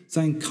me,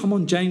 saying, come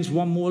on, James,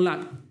 one more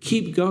lap.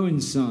 Keep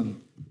going,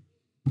 son.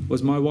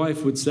 As my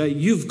wife would say,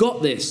 you've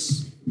got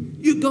this.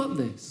 You've got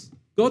this.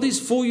 God is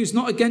for you. He's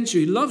not against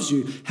you. He loves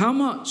you. How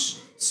much?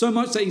 So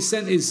much that he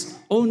sent his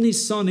only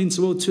son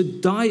into the world to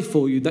die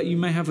for you, that you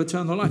may have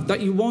eternal life,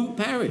 that you won't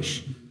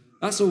perish.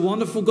 That's a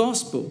wonderful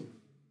gospel.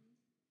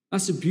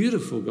 That's a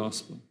beautiful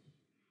gospel.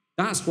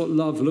 That's what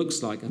love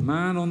looks like. A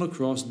man on the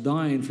cross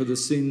dying for the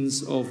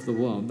sins of the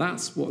world.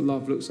 That's what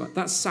love looks like.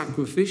 That's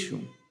sacrificial.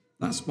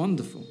 That's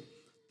wonderful.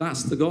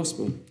 That's the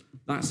gospel.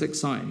 That's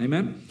exciting.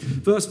 Amen?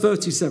 Verse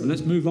 37.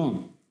 Let's move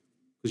on,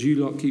 because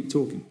you lot keep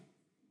talking.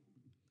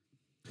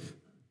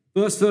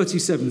 Verse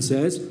 37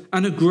 says,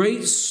 "And a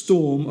great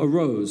storm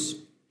arose,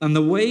 and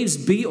the waves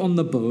beat on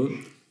the boat,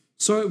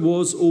 so it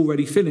was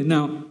already filling."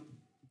 Now,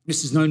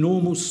 this is no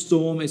normal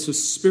storm. It's a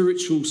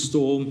spiritual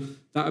storm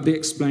that will be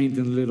explained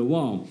in a little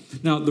while.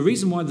 Now, the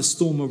reason why the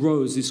storm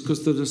arose is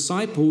because the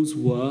disciples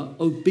were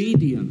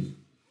obedient.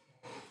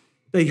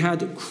 They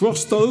had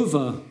crossed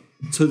over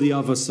to the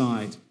other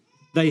side.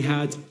 They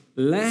had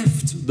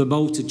left the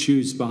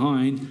multitudes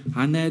behind,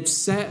 and they had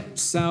set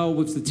sail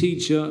with the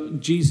teacher,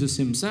 Jesus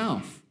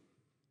himself.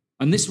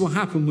 And this will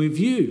happen with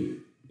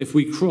you if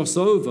we cross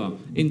over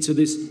into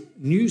this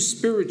new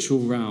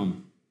spiritual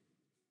realm,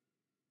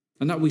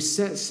 and that we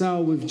set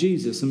sail with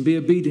Jesus and be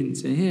obedient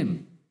to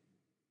him.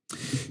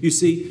 You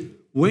see,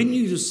 when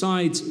you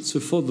decide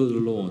to follow the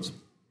Lord,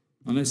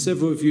 I know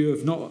several of you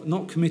have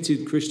not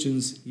committed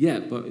Christians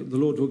yet, but the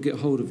Lord will get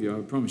hold of you,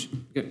 I promise you.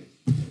 Okay.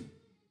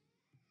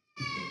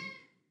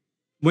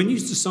 When you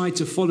decide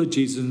to follow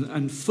Jesus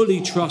and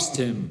fully trust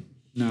him,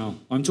 now,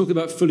 I'm talking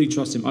about fully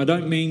trust him. I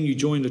don't mean you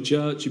join a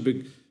church, you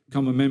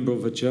become a member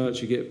of a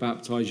church, you get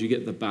baptized, you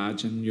get the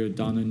badge, and you're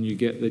done, and you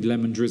get the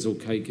lemon drizzle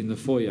cake in the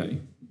foyer.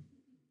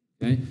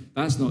 Okay?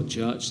 That's not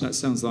church. That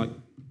sounds like,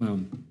 well,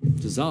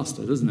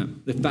 disaster, doesn't it?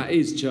 If that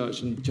is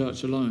church and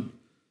church alone.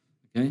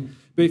 Okay?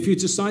 But if you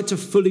decide to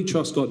fully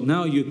trust God,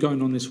 now you're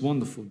going on this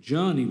wonderful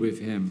journey with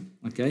him.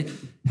 Okay?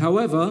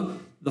 However,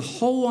 the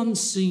whole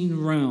unseen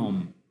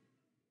realm,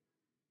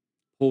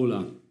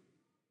 Paula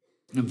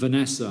and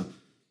Vanessa,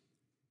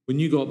 when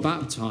you got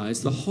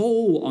baptized, the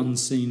whole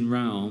unseen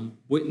realm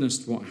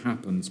witnessed what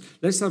happened.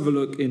 Let's have a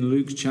look in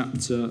Luke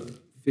chapter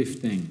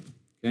 15.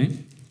 Okay?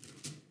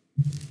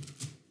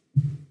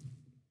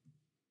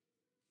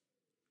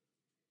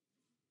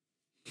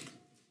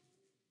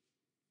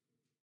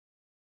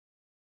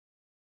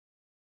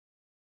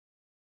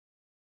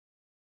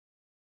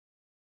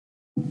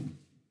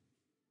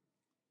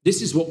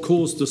 This is what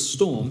caused the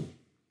storm.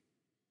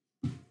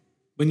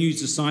 When you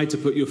decide to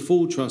put your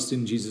full trust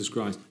in Jesus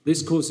Christ,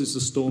 this causes a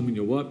storm in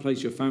your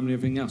workplace, your family,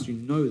 everything else. You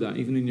know that.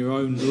 Even in your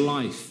own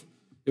life,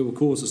 it will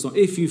cause a storm.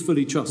 If you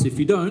fully trust. If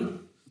you don't,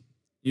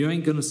 you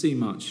ain't going to see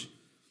much.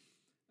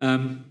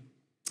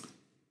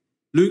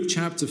 Luke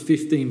chapter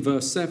 15,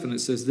 verse 7, it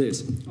says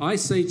this: "I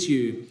say to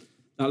you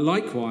that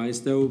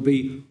likewise there will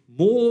be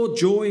more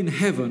joy in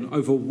heaven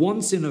over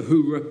one sinner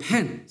who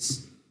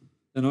repents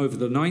than over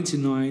the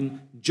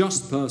 99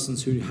 just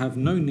persons who have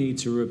no need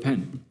to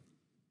repent."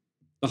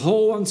 The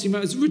whole unseen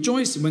realm is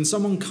rejoicing when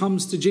someone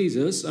comes to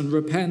Jesus and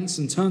repents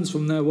and turns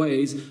from their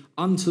ways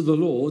unto the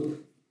Lord.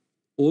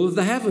 All of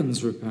the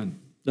heavens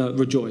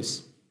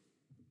rejoice.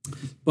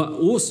 But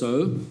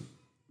also,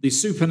 the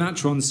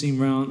supernatural unseen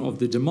realm of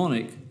the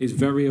demonic is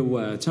very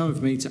aware. Turn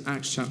with me to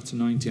Acts chapter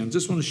 19. I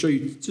just want to show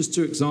you just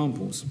two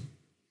examples.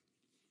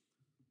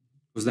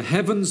 Because the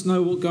heavens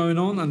know what's going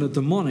on, and the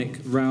demonic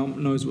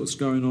realm knows what's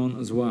going on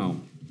as well.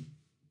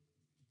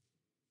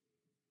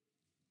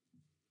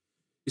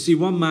 You see,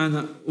 one man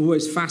that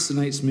always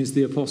fascinates me is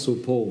the Apostle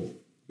Paul,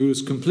 who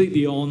was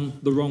completely on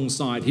the wrong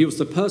side. He was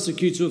the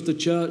persecutor of the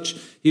church.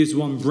 He was the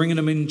one bringing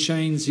them in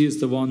chains. He is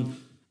the one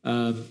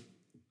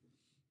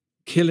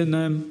killing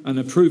them and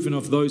approving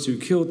of those who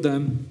killed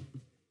them.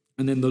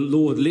 And then the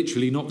Lord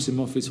literally knocks him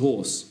off his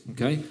horse,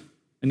 okay?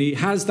 And he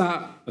has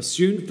that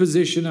assumed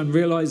position and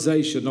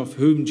realization of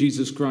whom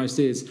Jesus Christ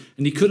is.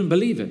 And he couldn't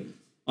believe it.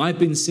 "I've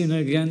been sinning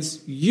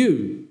against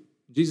you."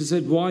 Jesus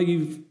said, "Why are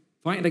you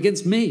fighting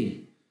against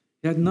me?"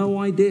 He had no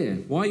idea.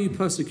 "Why are you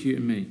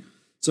persecuting me?"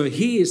 So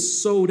he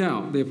is sold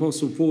out. The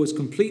Apostle Paul is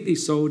completely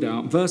sold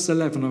out. Verse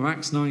 11 of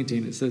Acts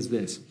 19, it says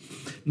this: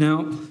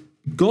 "Now,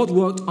 God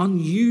worked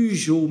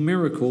unusual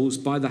miracles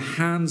by the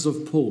hands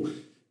of Paul."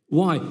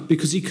 Why?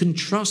 Because he can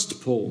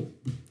trust Paul.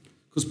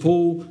 Because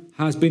Paul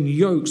has been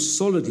yoked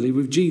solidly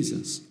with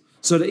Jesus.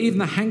 So that even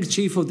the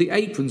handkerchief of the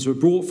aprons were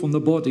brought from the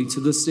body to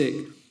the sick,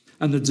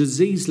 and the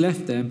disease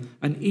left them,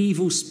 and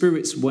evil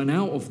spirits went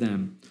out of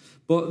them.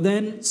 But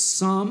then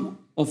some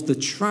of the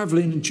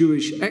traveling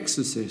Jewish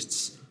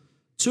exorcists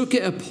took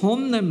it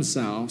upon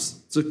themselves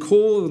to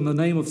call on the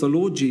name of the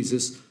Lord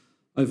Jesus,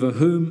 over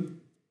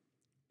whom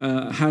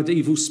had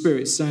evil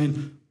spirits,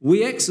 saying,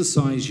 "We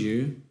exorcise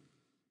you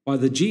by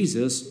the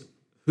Jesus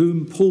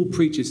whom Paul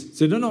preaches."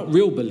 So they're not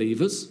real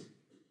believers.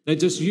 They're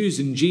just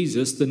using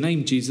Jesus, the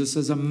name Jesus,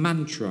 as a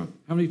mantra.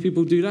 How many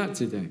people do that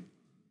today?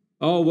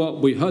 "Oh, well,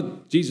 we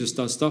heard Jesus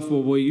does stuff,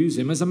 well, we'll use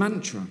him as a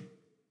mantra."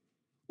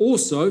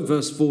 Also,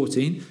 verse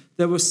 14,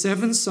 there were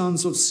 7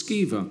 sons of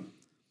Sceva,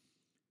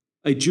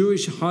 a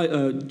Jewish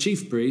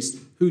chief priest,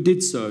 who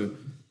did so.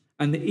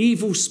 And the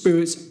evil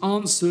spirits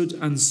answered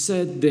and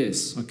said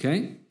this,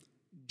 okay?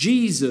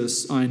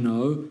 Jesus I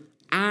know,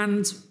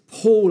 and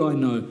Paul I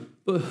know.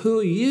 But who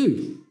are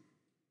you?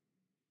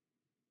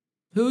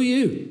 Who are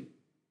you?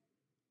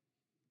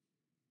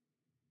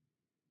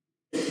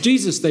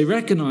 Jesus they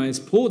recognize,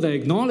 Paul they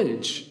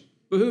acknowledge.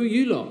 But who are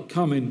you lot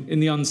coming in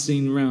the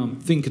unseen realm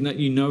thinking that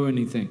you know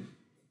anything?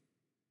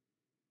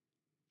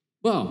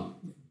 Well,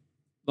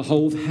 the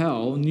whole of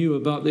hell knew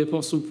about the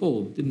Apostle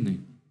Paul, didn't they?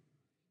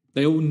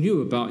 They all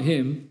knew about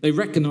him. They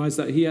recognized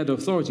that he had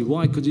authority.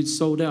 Why? Because he'd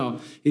sold out.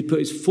 He'd put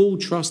his full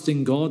trust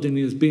in God and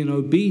he was being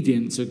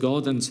obedient to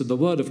God and to the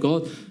word of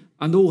God.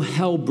 And all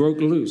hell broke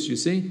loose, you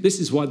see.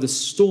 This is why the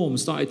storm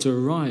started to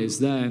arise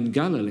there in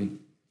Galilee.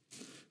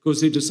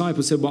 Because the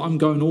disciples said, well, I'm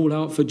going all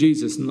out for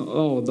Jesus. And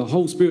the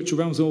whole spiritual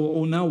realm said,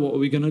 oh, now what are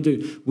we going to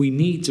do? We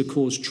need to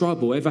cause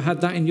trouble. Ever had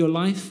that in your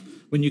life?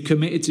 When you're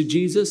committed to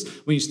Jesus,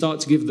 when you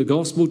start to give the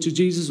gospel to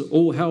Jesus,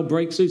 all hell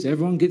breaks loose.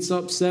 Everyone gets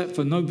upset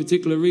for no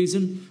particular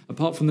reason,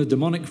 apart from the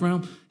demonic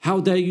realm. How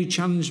dare you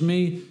challenge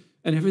me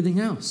and everything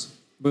else?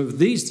 But with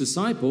these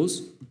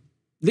disciples,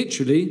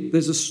 literally,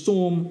 there's a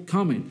storm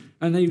coming.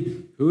 And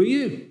who are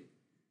you?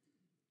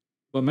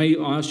 Well, may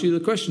I ask you the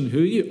question,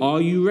 who are you?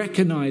 Are you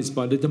recognized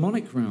by the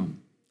demonic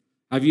realm?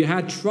 Have you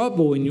had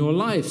trouble in your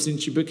life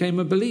since you became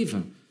a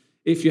believer?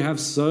 If you have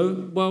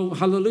so, well,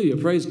 hallelujah,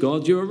 praise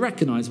God, you are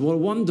recognized. What a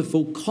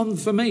wonderful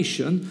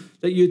confirmation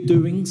that you're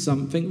doing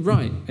something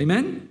right.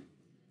 Amen?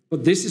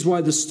 But this is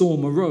why the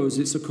storm arose.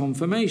 It's a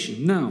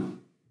confirmation. Now,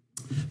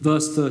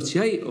 verse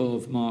 38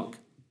 of Mark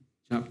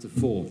chapter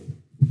 4.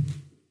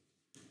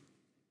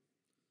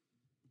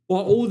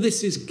 While all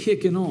this is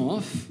kicking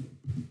off,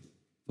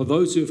 for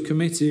those who have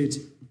committed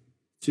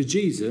to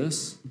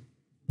Jesus,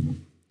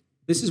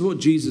 this is what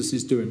Jesus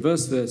is doing.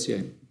 Verse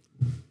 38.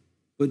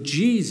 But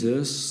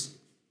Jesus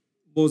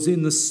was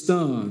in the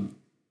stern,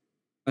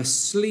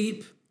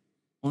 asleep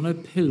on a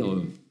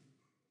pillow.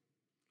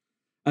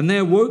 And they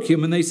awoke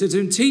him and they said to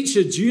him,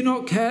 Teacher, do you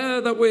not care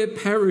that we're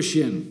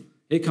perishing?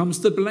 Here comes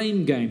the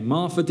blame game.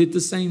 Martha did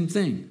the same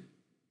thing.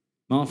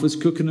 Martha's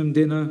cooking them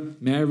dinner.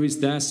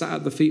 Mary's there, sat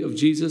at the feet of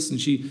Jesus, and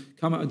she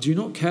come out, do you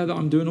not care that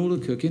I'm doing all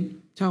the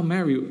cooking? Tell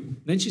Mary.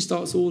 Then she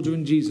starts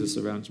ordering Jesus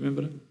around. Do you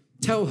remember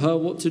that? Tell her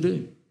what to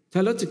do.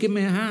 Tell her to give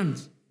me a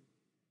hand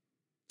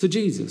to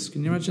Jesus.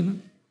 Can you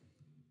imagine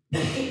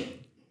that?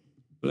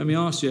 But let me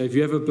ask you, have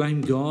you ever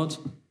blamed God?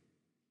 Have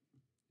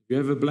you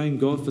ever blamed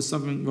God for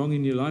something wrong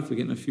in your life? We're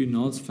getting a few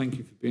nods. Thank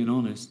you for being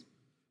honest.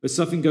 But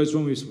something goes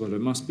wrong, we say, well,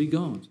 it must be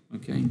God.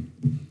 Okay.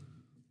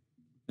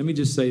 Let me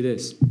just say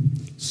this.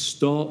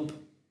 Stop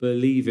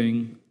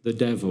believing the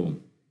devil.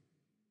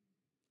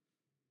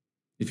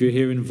 If you're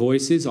hearing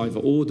voices, either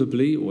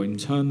audibly or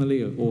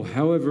internally or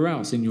however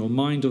else in your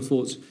mind or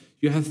thoughts,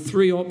 you have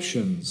three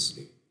options.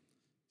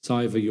 It's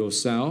either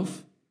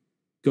yourself,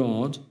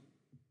 God,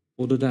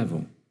 or the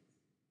devil.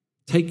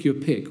 Take your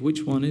pick.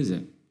 Which one is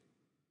it?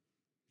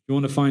 If you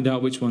want to find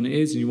out which one it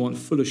is and you want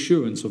full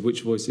assurance of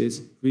which voice it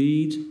is,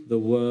 read the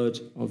word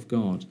of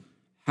God.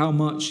 How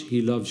much he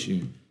loves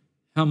you.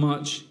 How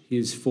much he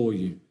is for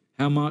you.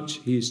 How much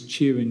he is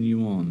cheering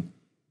you on.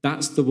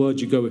 That's the word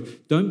you go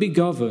with. Don't be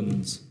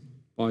governed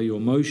by your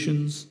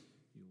emotions,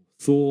 your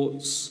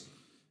thoughts,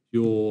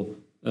 your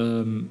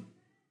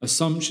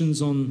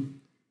assumptions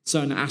on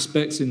certain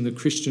aspects in the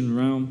Christian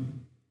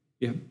realm.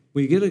 Yeah,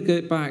 we got to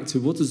get back to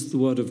what does the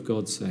word of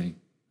God say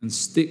and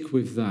stick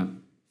with that.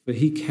 For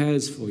he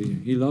cares for you.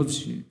 He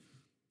loves you.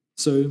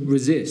 So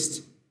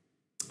resist.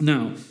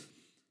 Now,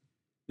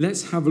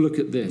 let's have a look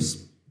at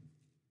this.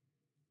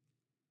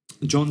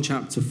 John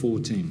chapter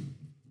 14.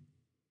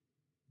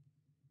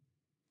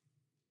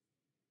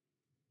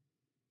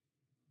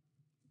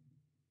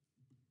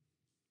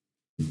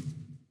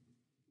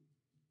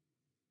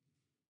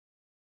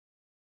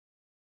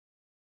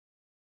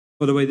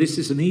 By the way, this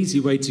is an easy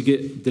way to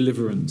get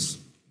deliverance,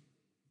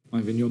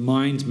 either in your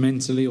mind,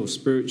 mentally, or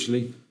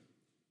spiritually,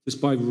 just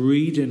by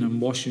reading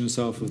and washing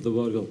yourself with the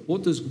word of God.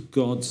 What does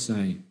God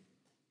say?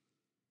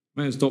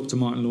 It was Dr.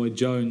 Martin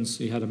Lloyd-Jones.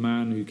 He had a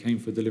man who came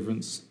for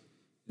deliverance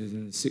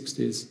in the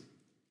 60s.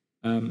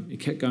 He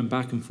kept going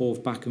back and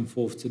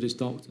forth to this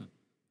doctor.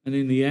 And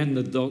in the end,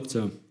 the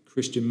doctor,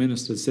 Christian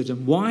minister, said to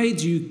him, why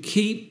do you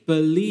keep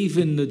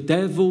believing the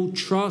devil?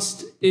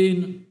 Trust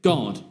in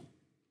God.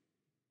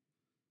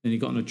 Then he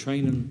got on a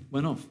train and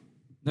went off.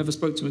 Never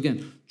spoke to him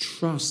again.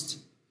 Trust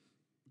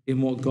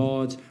in what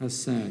God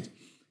has said.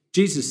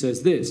 Jesus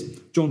says this,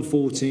 John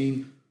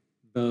 14,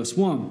 verse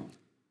 1.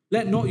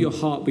 Let not your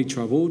heart be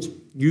troubled.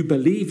 You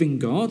believe in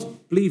God,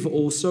 believe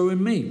also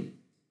in me.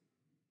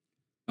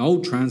 The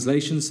old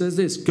translation says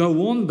this,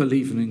 go on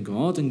believing in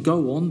God and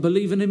go on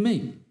believing in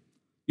me.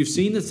 You've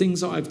seen the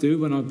things that I do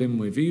when I've been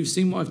with you. You've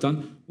seen what I've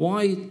done.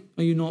 Why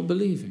are you not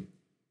believing?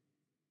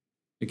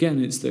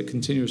 Again, it's the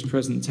continuous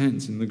present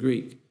tense in the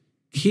Greek.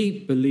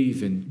 Keep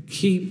believing,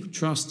 keep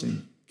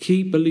trusting,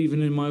 keep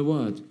believing in my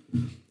word.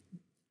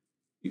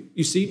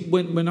 You see,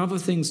 when other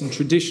things and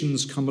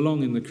traditions come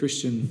along in the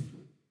Christian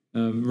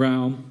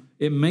realm,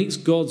 it makes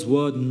God's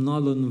word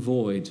null and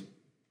void.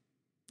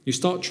 You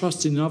start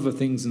trusting in other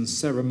things and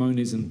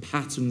ceremonies and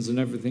patterns and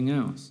everything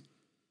else.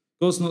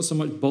 God's not so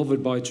much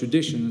bothered by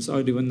tradition. It's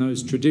only when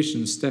those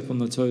traditions step on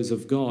the toes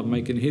of God,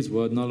 making his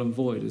word null and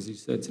void, as he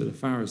said to the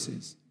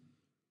Pharisees.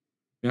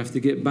 We have to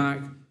get back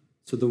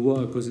to the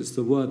word, because it's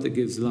the word that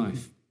gives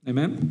life.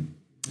 Amen?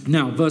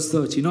 Now, verse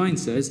 39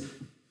 says,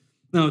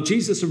 now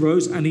Jesus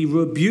arose and he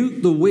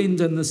rebuked the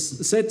wind and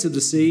said to the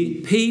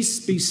sea,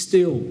 peace, be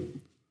still.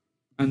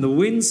 And the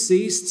wind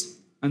ceased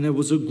and there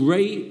was a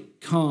great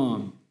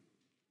calm.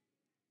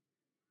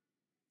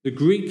 The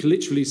Greek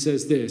literally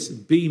says this,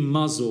 be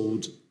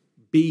muzzled,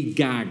 be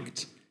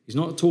gagged. He's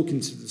not talking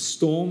to the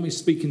storm, he's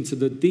speaking to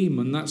the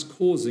demon that's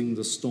causing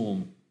the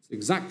storm. It's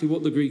exactly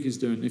what the Greek is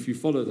doing. If you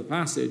follow the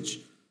passage,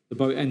 the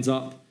boat ends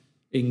up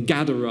in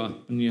Gadara,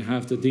 and you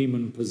have the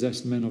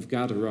demon-possessed men of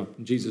Gadara,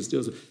 and Jesus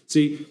deals with it.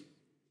 See,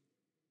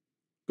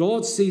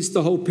 God sees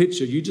the whole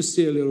picture. You just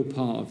see a little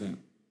part of it.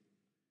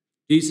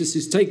 Jesus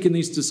is taking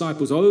these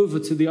disciples over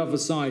to the other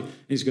side. And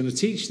he's going to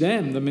teach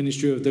them the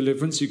ministry of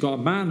deliverance. You've got a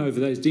man over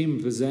there who's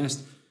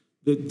demon-possessed.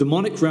 The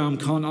demonic realm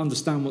can't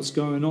understand what's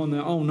going on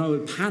there. Oh no,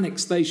 panic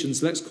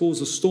stations, let's cause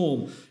a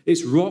storm.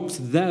 It's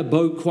rocked their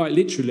boat quite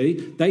literally.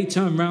 They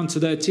turn around to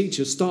their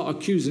teacher, start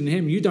accusing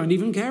him. You don't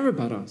even care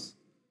about us.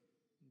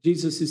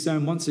 Jesus is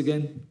saying once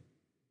again,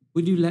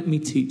 will you let me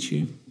teach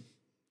you?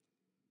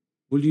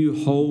 Will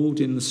you hold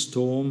in the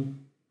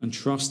storm and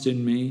trust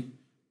in me?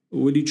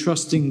 Or will you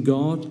trust in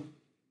God?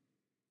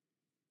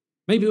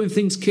 Maybe when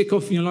things kick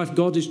off in your life,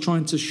 God is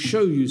trying to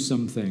show you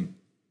something.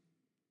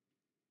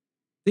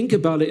 Think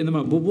about it in the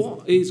moment. But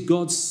what is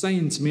God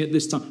saying to me at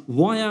this time?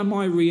 Why am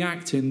I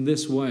reacting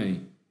this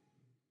way?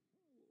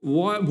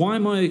 Why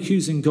am I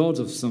accusing God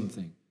of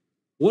something?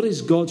 What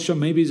is God showing?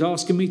 Maybe he's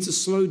asking me to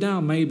slow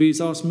down. Maybe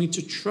he's asking me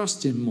to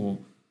trust him more,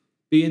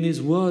 be in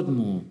his word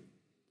more.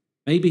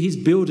 Maybe he's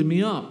building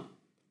me up.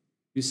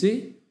 You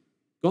see?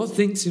 God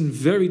thinks in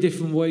very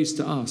different ways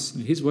to us,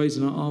 and his ways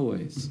are not our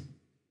ways.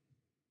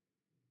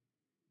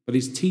 But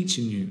he's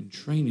teaching you and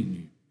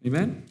training you.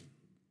 Amen?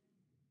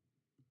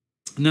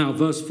 Now,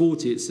 verse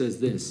 40, it says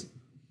this.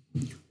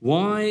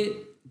 Why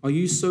are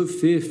you so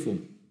fearful?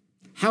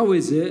 How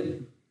is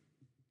it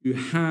you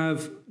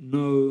have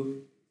no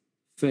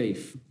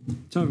faith?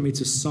 Turn with me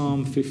to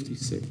Psalm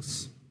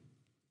 56.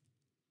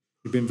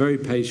 You've been very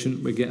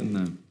patient. We're getting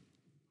there.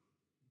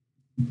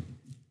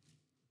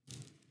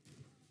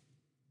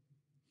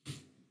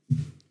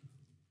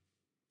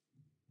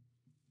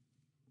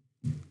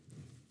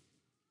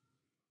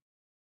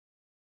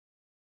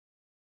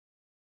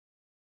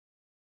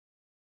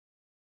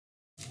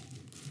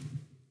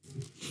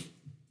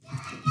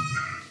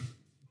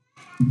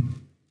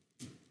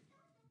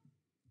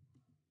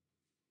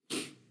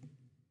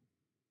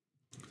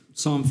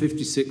 Psalm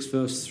 56,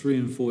 verse 3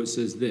 and 4, it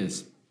says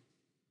this.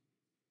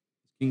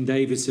 King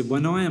David said,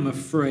 when I am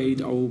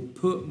afraid, I will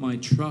put my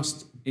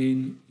trust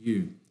in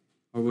you.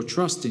 I will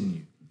trust in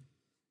you.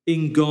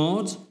 In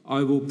God,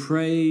 I will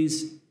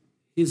praise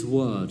his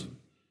word.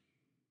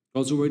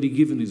 God's already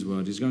given his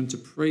word. He's going to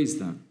praise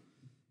that.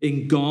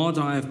 In God,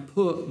 I have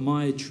put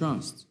my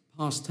trust.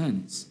 Past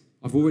tense.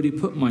 I've already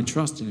put my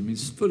trust in him.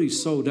 He's fully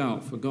sold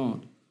out for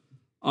God.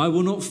 I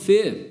will not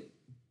fear.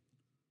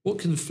 What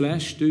can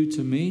flesh do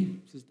to me,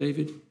 says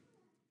David?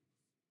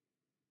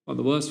 Well,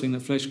 the worst thing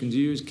that flesh can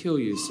do is kill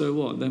you. So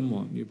what? Then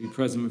what? You'll be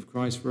present with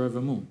Christ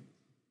forevermore.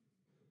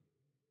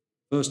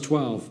 Verse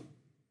 12.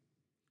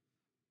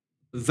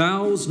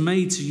 Vows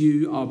made to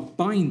you are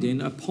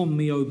binding upon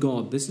me, O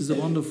God. This is a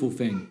wonderful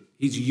thing.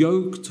 He's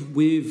yoked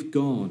with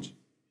God.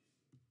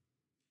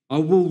 I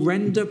will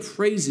render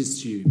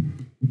praises to you.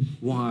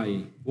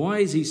 Why? Why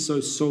is he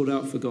so sold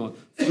out for God?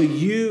 For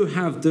you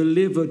have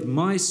delivered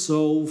my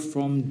soul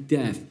from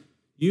death.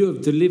 You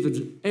have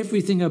delivered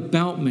everything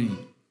about me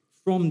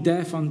from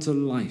death unto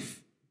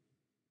life.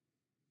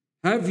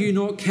 Have you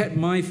not kept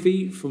my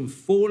feet from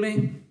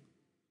falling?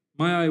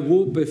 May I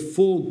walk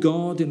before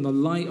God in the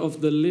light of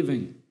the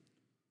living.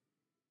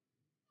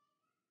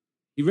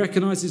 He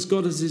recognizes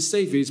God as his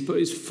Savior. He's put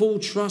his full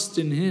trust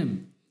in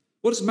him.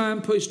 What does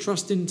man put his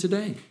trust in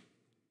today?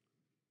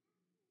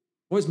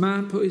 What does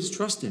man put his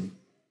trust in?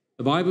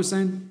 The Bible is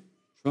saying,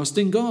 trust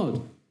in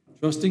God.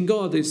 Trust in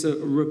God. It's a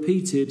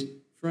repeated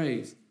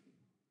phrase.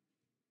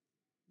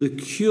 The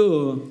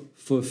cure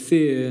for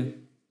fear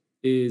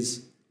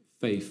is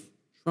faith.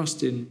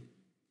 Trusting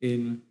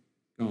in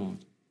God.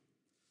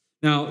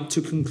 Now,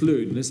 to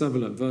conclude, let's have a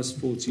look. Verse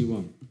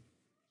 41.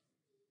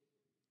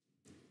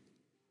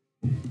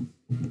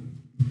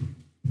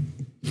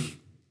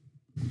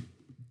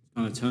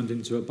 Kind of turned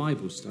into a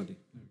Bible study.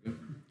 There we go.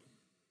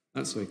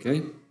 That's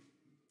okay.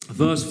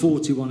 Verse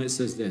 41, it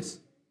says this.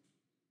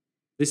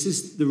 This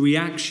is the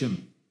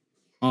reaction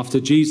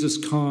after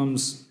Jesus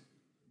calms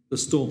the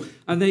storm.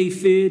 And they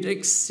feared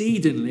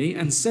exceedingly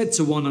and said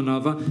to one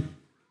another,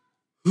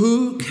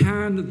 who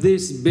can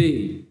this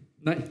be,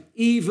 that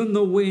even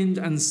the wind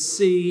and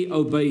sea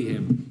obey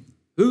him?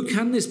 Who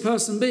can this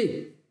person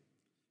be?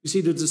 You see,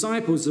 the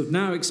disciples have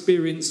now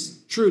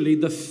experienced truly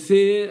the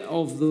fear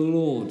of the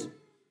Lord.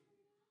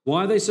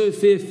 Why are they so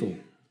fearful?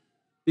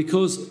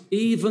 Because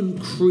even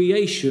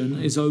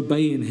creation is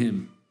obeying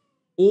him.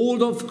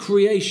 All of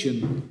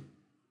creation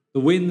The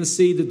wind, the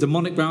sea, the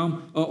demonic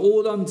realm are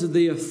all under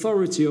the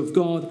authority of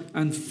God,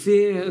 and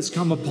fear has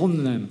come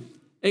upon them.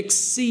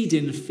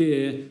 Exceeding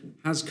fear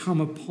has come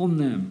upon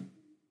them.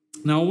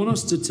 Now, I want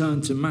us to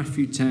turn to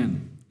Matthew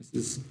 10. This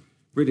is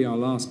really our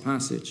last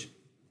passage.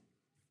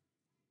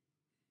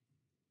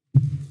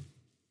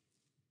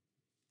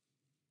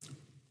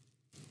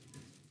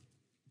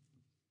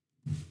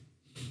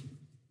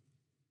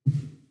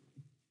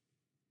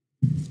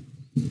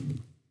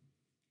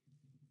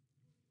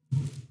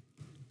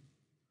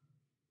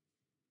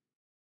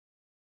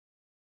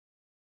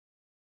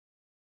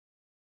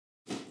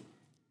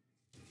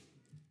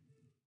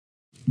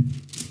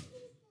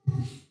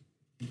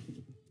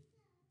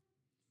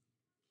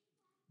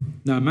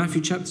 Now,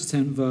 Matthew chapter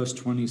 10, verse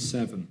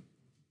 27.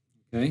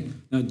 Okay?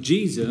 Now,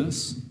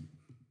 Jesus is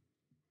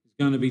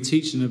going to be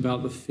teaching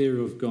about the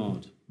fear of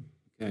God.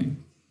 Okay?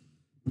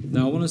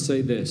 Now, I want to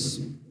say this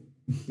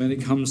when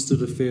it comes to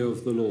the fear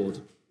of the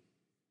Lord.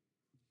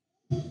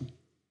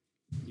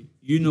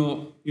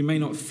 You may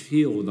not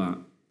feel that,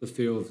 the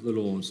fear of the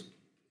Lord.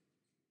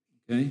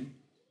 Okay?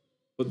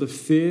 But the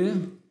fear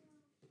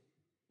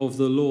of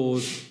the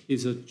Lord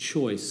is a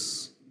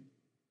choice.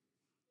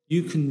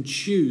 You can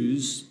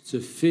choose to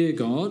fear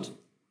God,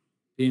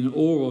 be in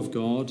awe of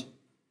God,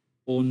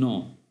 or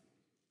not.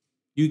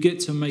 You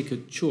get to make a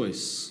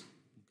choice.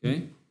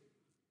 Okay?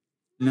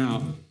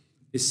 Now,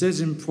 it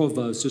says in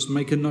Proverbs, just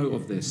make a note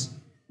of this.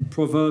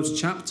 Proverbs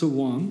chapter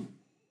 1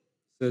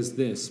 says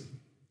this,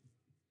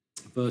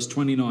 verse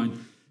 29,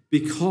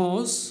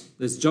 because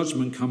there's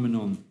judgment coming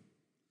on,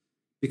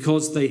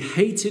 because they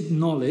hated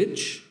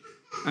knowledge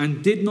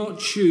and did not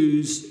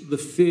choose the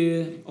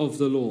fear of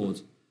the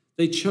Lord.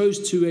 They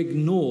chose to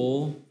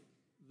ignore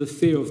the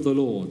fear of the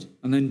Lord,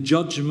 and then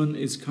judgment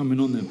is coming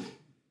on them.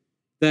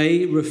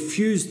 They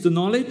refused the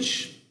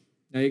knowledge.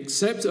 They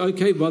accept,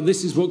 okay, well,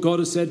 this is what God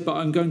has said, but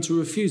I'm going to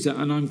refuse it,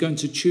 and I'm going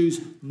to choose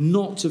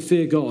not to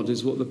fear God,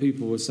 is what the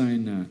people were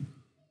saying there.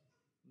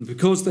 And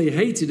because they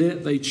hated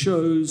it, they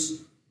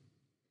chose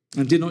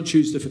and did not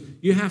choose to fear.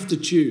 You have to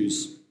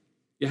choose.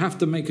 You have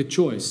to make a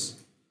choice.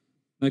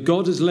 Now,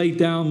 God has laid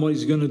down what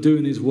he's going to do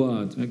in his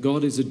word. Now,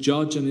 God is a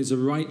judge and is a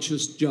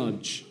righteous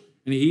judge.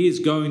 And he is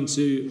going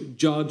to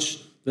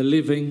judge the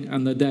living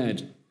and the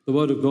dead. The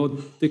word of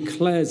God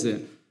declares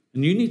it.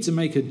 And you need to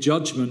make a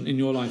judgment in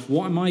your life.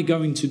 What am I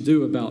going to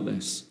do about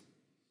this?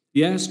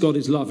 Yes, God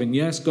is loving.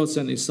 Yes, God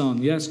sent his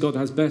son. Yes, God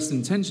has best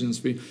intentions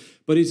for you.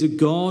 But he's a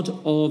God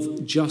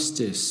of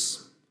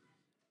justice.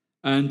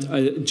 And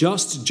a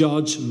just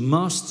judge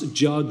must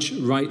judge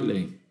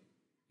rightly.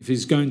 If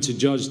he's going to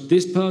judge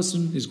this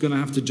person, he's going to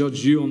have to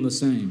judge you on the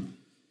same.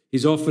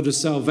 He's offered a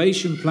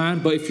salvation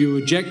plan, but if you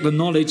reject the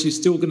knowledge, he's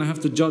still going to have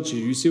to judge you.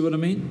 You see what I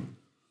mean?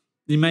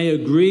 You may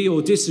agree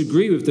or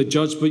disagree with the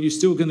judge, but you're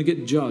still going to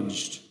get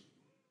judged.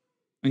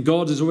 And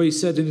God has already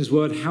said in his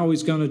word how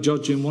he's going to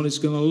judge you and what it's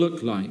going to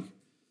look like.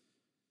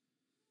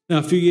 Now,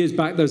 a few years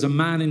back, there was a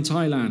man in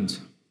Thailand.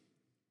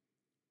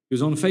 He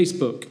was on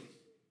Facebook,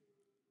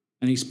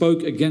 and he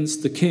spoke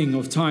against the king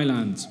of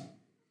Thailand.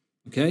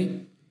 Okay?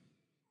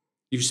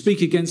 If you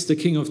speak against the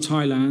king of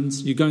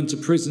Thailand, you go into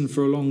prison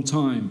for a long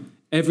time.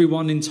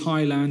 Everyone in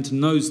Thailand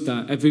knows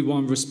that.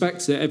 Everyone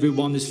respects it.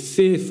 Everyone is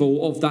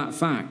fearful of that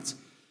fact.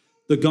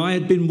 The guy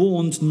had been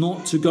warned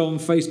not to go on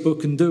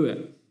Facebook and do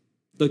it.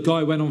 The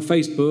guy went on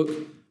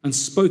Facebook and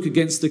spoke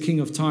against the king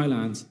of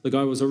Thailand. The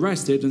guy was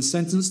arrested and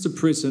sentenced to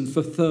prison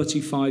for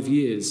 35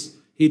 years.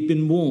 He'd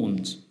been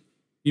warned.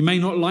 You may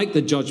not like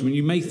the judgment.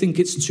 You may think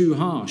it's too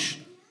harsh.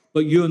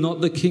 But you're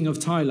not the king of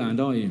Thailand,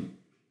 are you?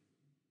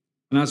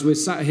 And as we're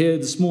sat here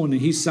this morning,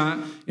 he sat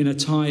in a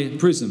Thai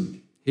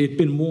prison. He had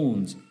been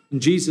warned.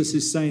 And Jesus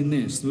is saying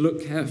this.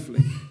 Look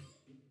carefully.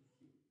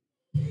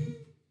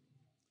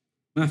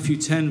 Matthew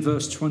 10,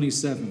 verse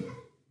 27.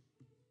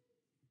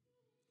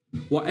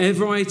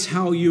 Whatever I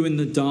tell you in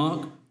the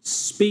dark,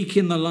 speak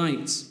in the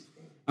light.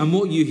 And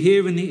what you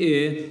hear in the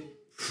ear,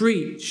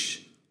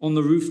 preach on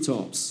the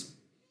rooftops.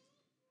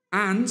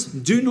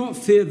 And do not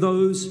fear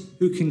those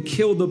who can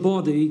kill the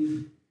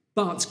body,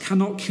 but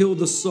cannot kill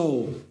the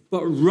soul.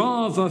 But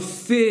rather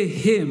fear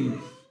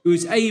him who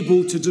is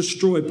able to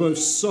destroy both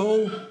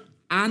soul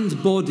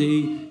and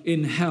body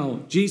in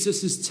hell.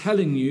 Jesus is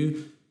telling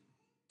you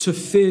to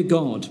fear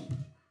God.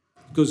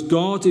 Because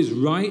God is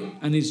right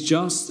and is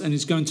just and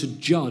is going to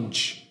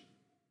judge.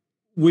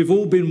 We've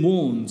all been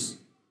warned.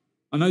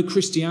 I know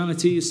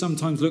Christianity is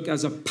sometimes looked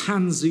as a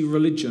pansy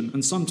religion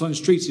and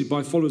sometimes treated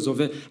by followers of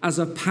it as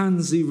a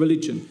pansy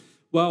religion.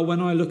 Well,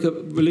 when I look at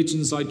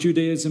religions like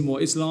Judaism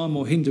or Islam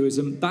or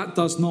Hinduism, that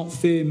does not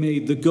fear me.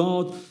 The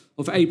God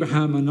of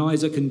Abraham and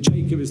Isaac and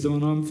Jacob is the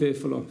one I'm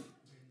fearful of.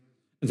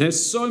 And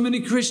there's so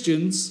many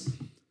Christians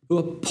who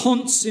are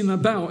pouncing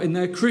about in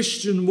their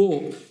Christian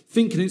walk,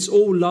 thinking it's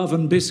all love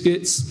and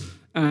biscuits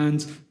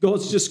and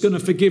God's just going to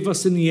forgive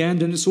us in the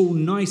end and it's all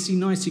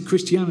nicey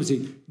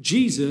Christianity.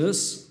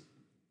 Jesus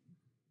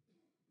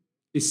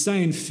is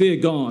saying, fear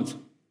God.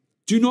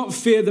 Do not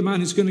fear the man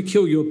who's going to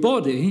kill your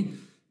body,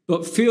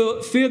 but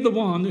fear the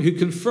one who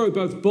can throw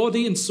both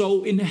body and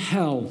soul in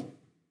hell.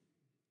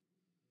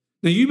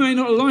 Now, you may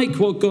not like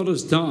what God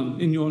has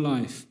done in your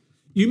life.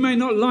 You may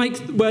not like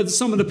where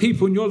some of the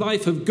people in your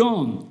life have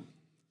gone,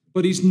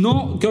 but he's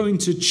not going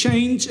to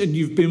change, and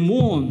you've been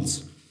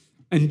warned.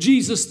 And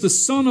Jesus, the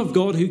Son of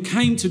God, who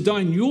came to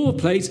die in your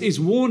place, is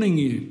warning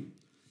you.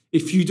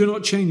 If you do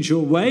not change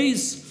your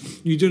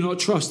ways, you do not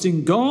trust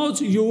in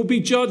God, you will be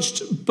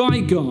judged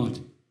by God.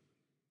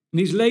 And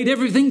he's laid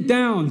everything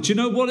down. Do you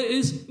know what it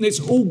is? It's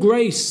all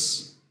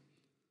grace.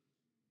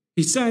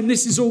 He's saying,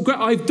 this is all great.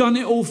 I've done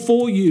it all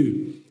for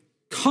you.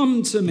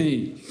 Come to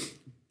me.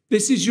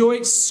 This is your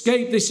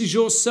escape. This is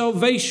your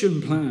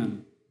salvation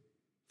plan.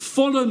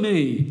 Follow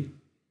me.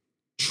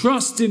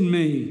 Trust in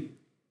me.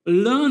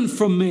 Learn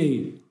from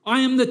me. I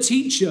am the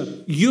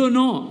teacher. You're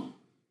not.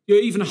 You're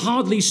even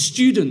hardly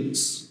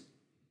students.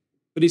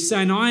 But he's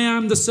saying, I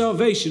am the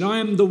salvation. I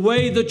am the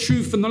way, the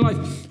truth, and the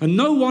life. And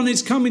no one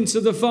is coming to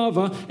the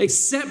Father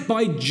except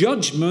by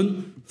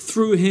judgment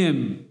through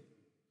him.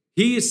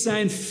 He is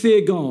saying,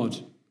 fear God.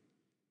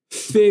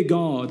 Fear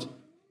God.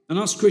 And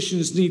us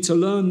Christians need to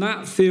learn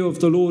that fear of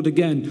the Lord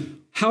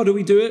again. How do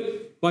we do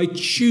it? By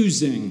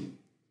choosing.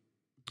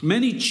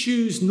 Many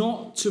choose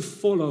not to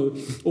follow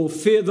or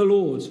fear the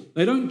Lord.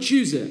 They don't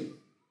choose it.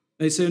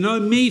 They say, no,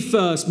 me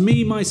first,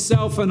 me,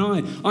 myself, and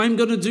I. I'm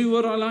going to do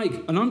what I like.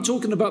 And I'm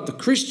talking about the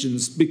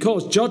Christians,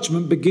 because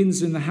judgment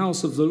begins in the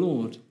house of the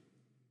Lord.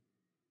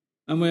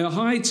 And we're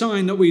high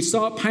time that we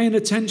start paying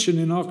attention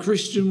in our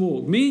Christian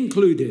walk, me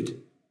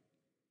included,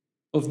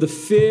 of the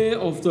fear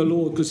of the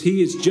Lord, because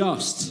he is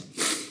just.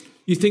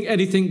 You think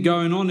anything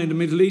going on in the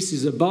Middle East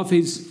is above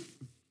his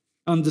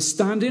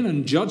understanding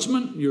and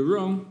judgment? You're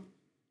wrong.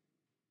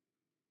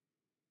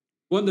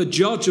 Won't the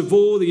judge of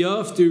all the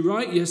earth do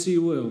right? Yes, he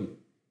will.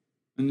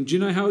 And do you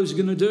know how he's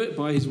going to do it?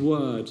 By his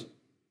word.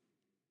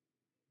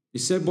 He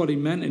said what he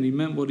meant, and he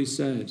meant what he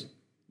said.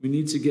 We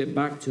need to get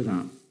back to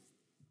that.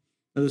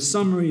 Now, the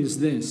summary is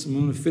this. I'm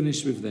going to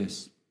finish with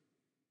this.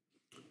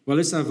 Well,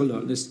 let's have a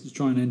look. Let's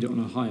try and end it on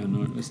a higher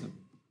note.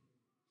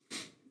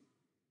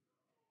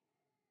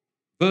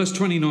 Verse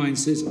 29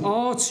 says,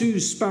 are 2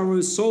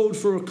 sparrows sold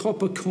for a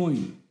copper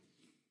coin?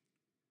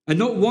 And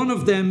not one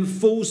of them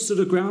falls to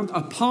the ground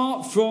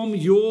apart from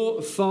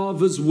your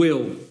Father's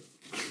will.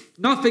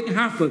 Nothing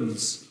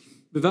happens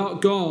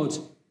without God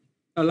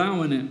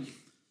allowing it.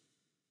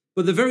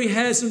 But the very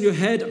hairs on your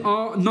head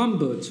are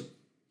numbered.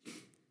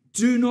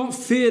 Do not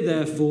fear,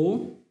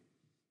 therefore,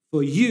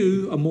 for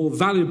you are more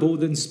valuable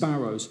than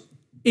sparrows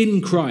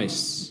in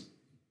Christ.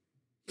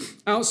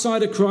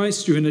 Outside of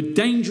Christ, you're in a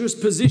dangerous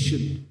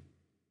position.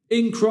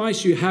 In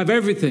Christ, you have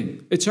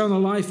everything, eternal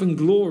life and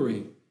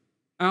glory.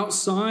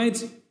 Outside,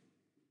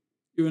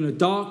 you're in a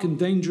dark and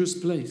dangerous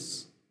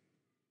place.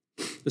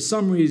 The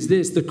summary is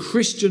this: the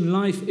Christian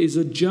life is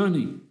a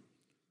journey.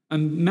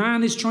 And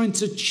man is trying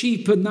to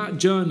cheapen that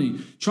journey,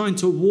 trying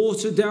to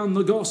water down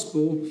the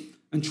gospel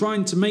and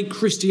trying to make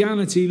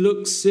Christianity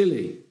look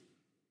silly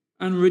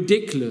and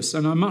ridiculous.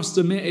 And I must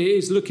admit, it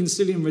is looking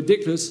silly and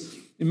ridiculous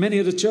in many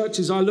of the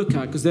churches I look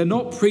at, because they're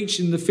not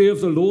preaching the fear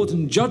of the Lord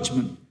and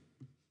judgment.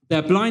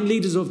 They're blind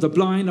leaders of the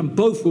blind, and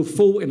both will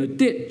fall in a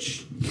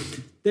ditch.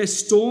 There's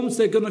storms,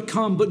 they're going to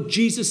come, but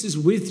Jesus is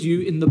with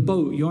you in the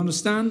boat. You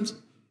understand?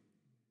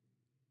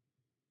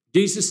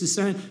 Jesus is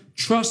saying,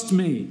 trust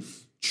me,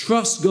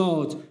 trust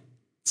God,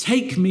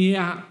 take me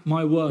at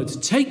my word,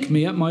 take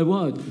me at my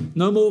word.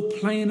 No more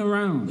playing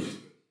around.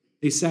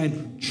 He's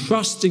saying,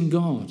 trust in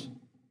God,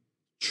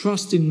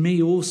 trust in me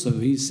also,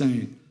 he's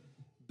saying.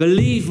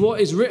 Believe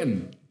what is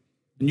written,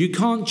 and you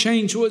can't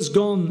change what's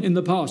gone in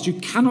the past. You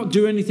cannot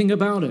do anything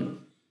about it,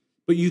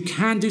 but you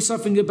can do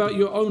something about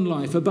your own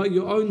life, about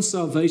your own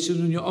salvation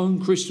and your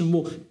own Christian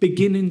walk,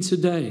 beginning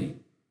today.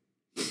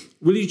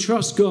 Will you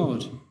trust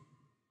God?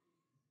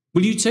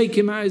 Will you take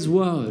him at his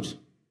word?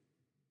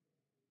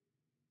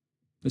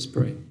 Let's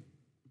pray.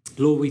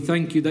 Lord, we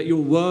thank you that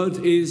your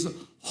word is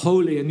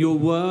holy and your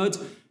word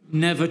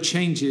never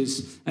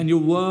changes. And your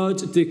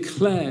word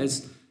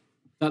declares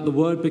that the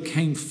word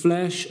became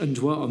flesh and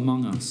dwelt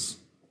among us.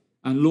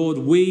 And Lord,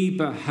 we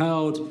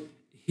beheld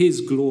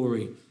his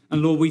glory.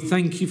 And Lord, we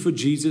thank you for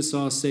Jesus,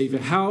 our Savior.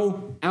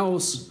 How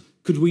else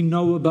could we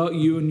know about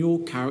you and your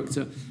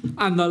character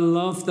and the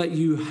love that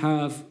you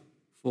have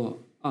for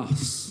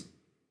us?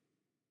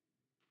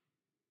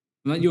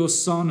 And that your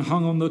Son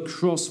hung on the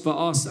cross for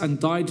us and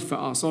died for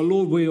us. Our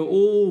Lord, we are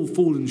all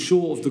fallen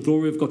short of the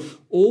glory of God.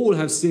 All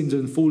have sinned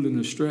and fallen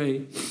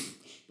astray.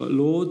 But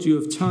Lord, you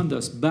have turned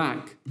us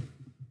back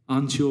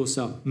unto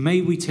yourself. May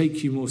we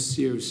take you more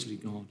seriously,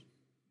 God.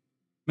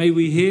 May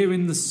we hear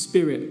in the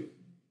Spirit,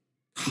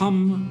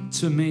 come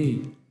to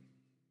me.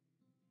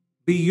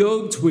 Be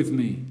yoked with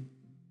me.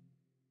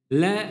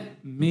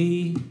 Let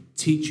me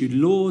teach you.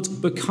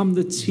 Lord, become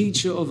the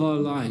teacher of our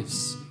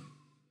lives.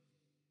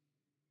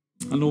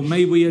 And Lord,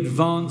 may we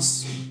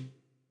advance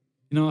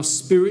in our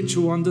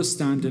spiritual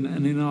understanding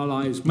and in our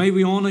lives. May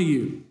we honor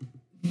you.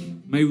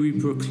 May we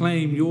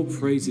proclaim your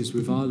praises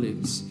with our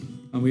lips.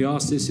 And we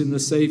ask this in the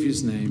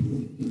Savior's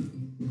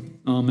name.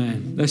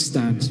 Amen. Let's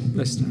stand.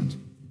 Let's stand.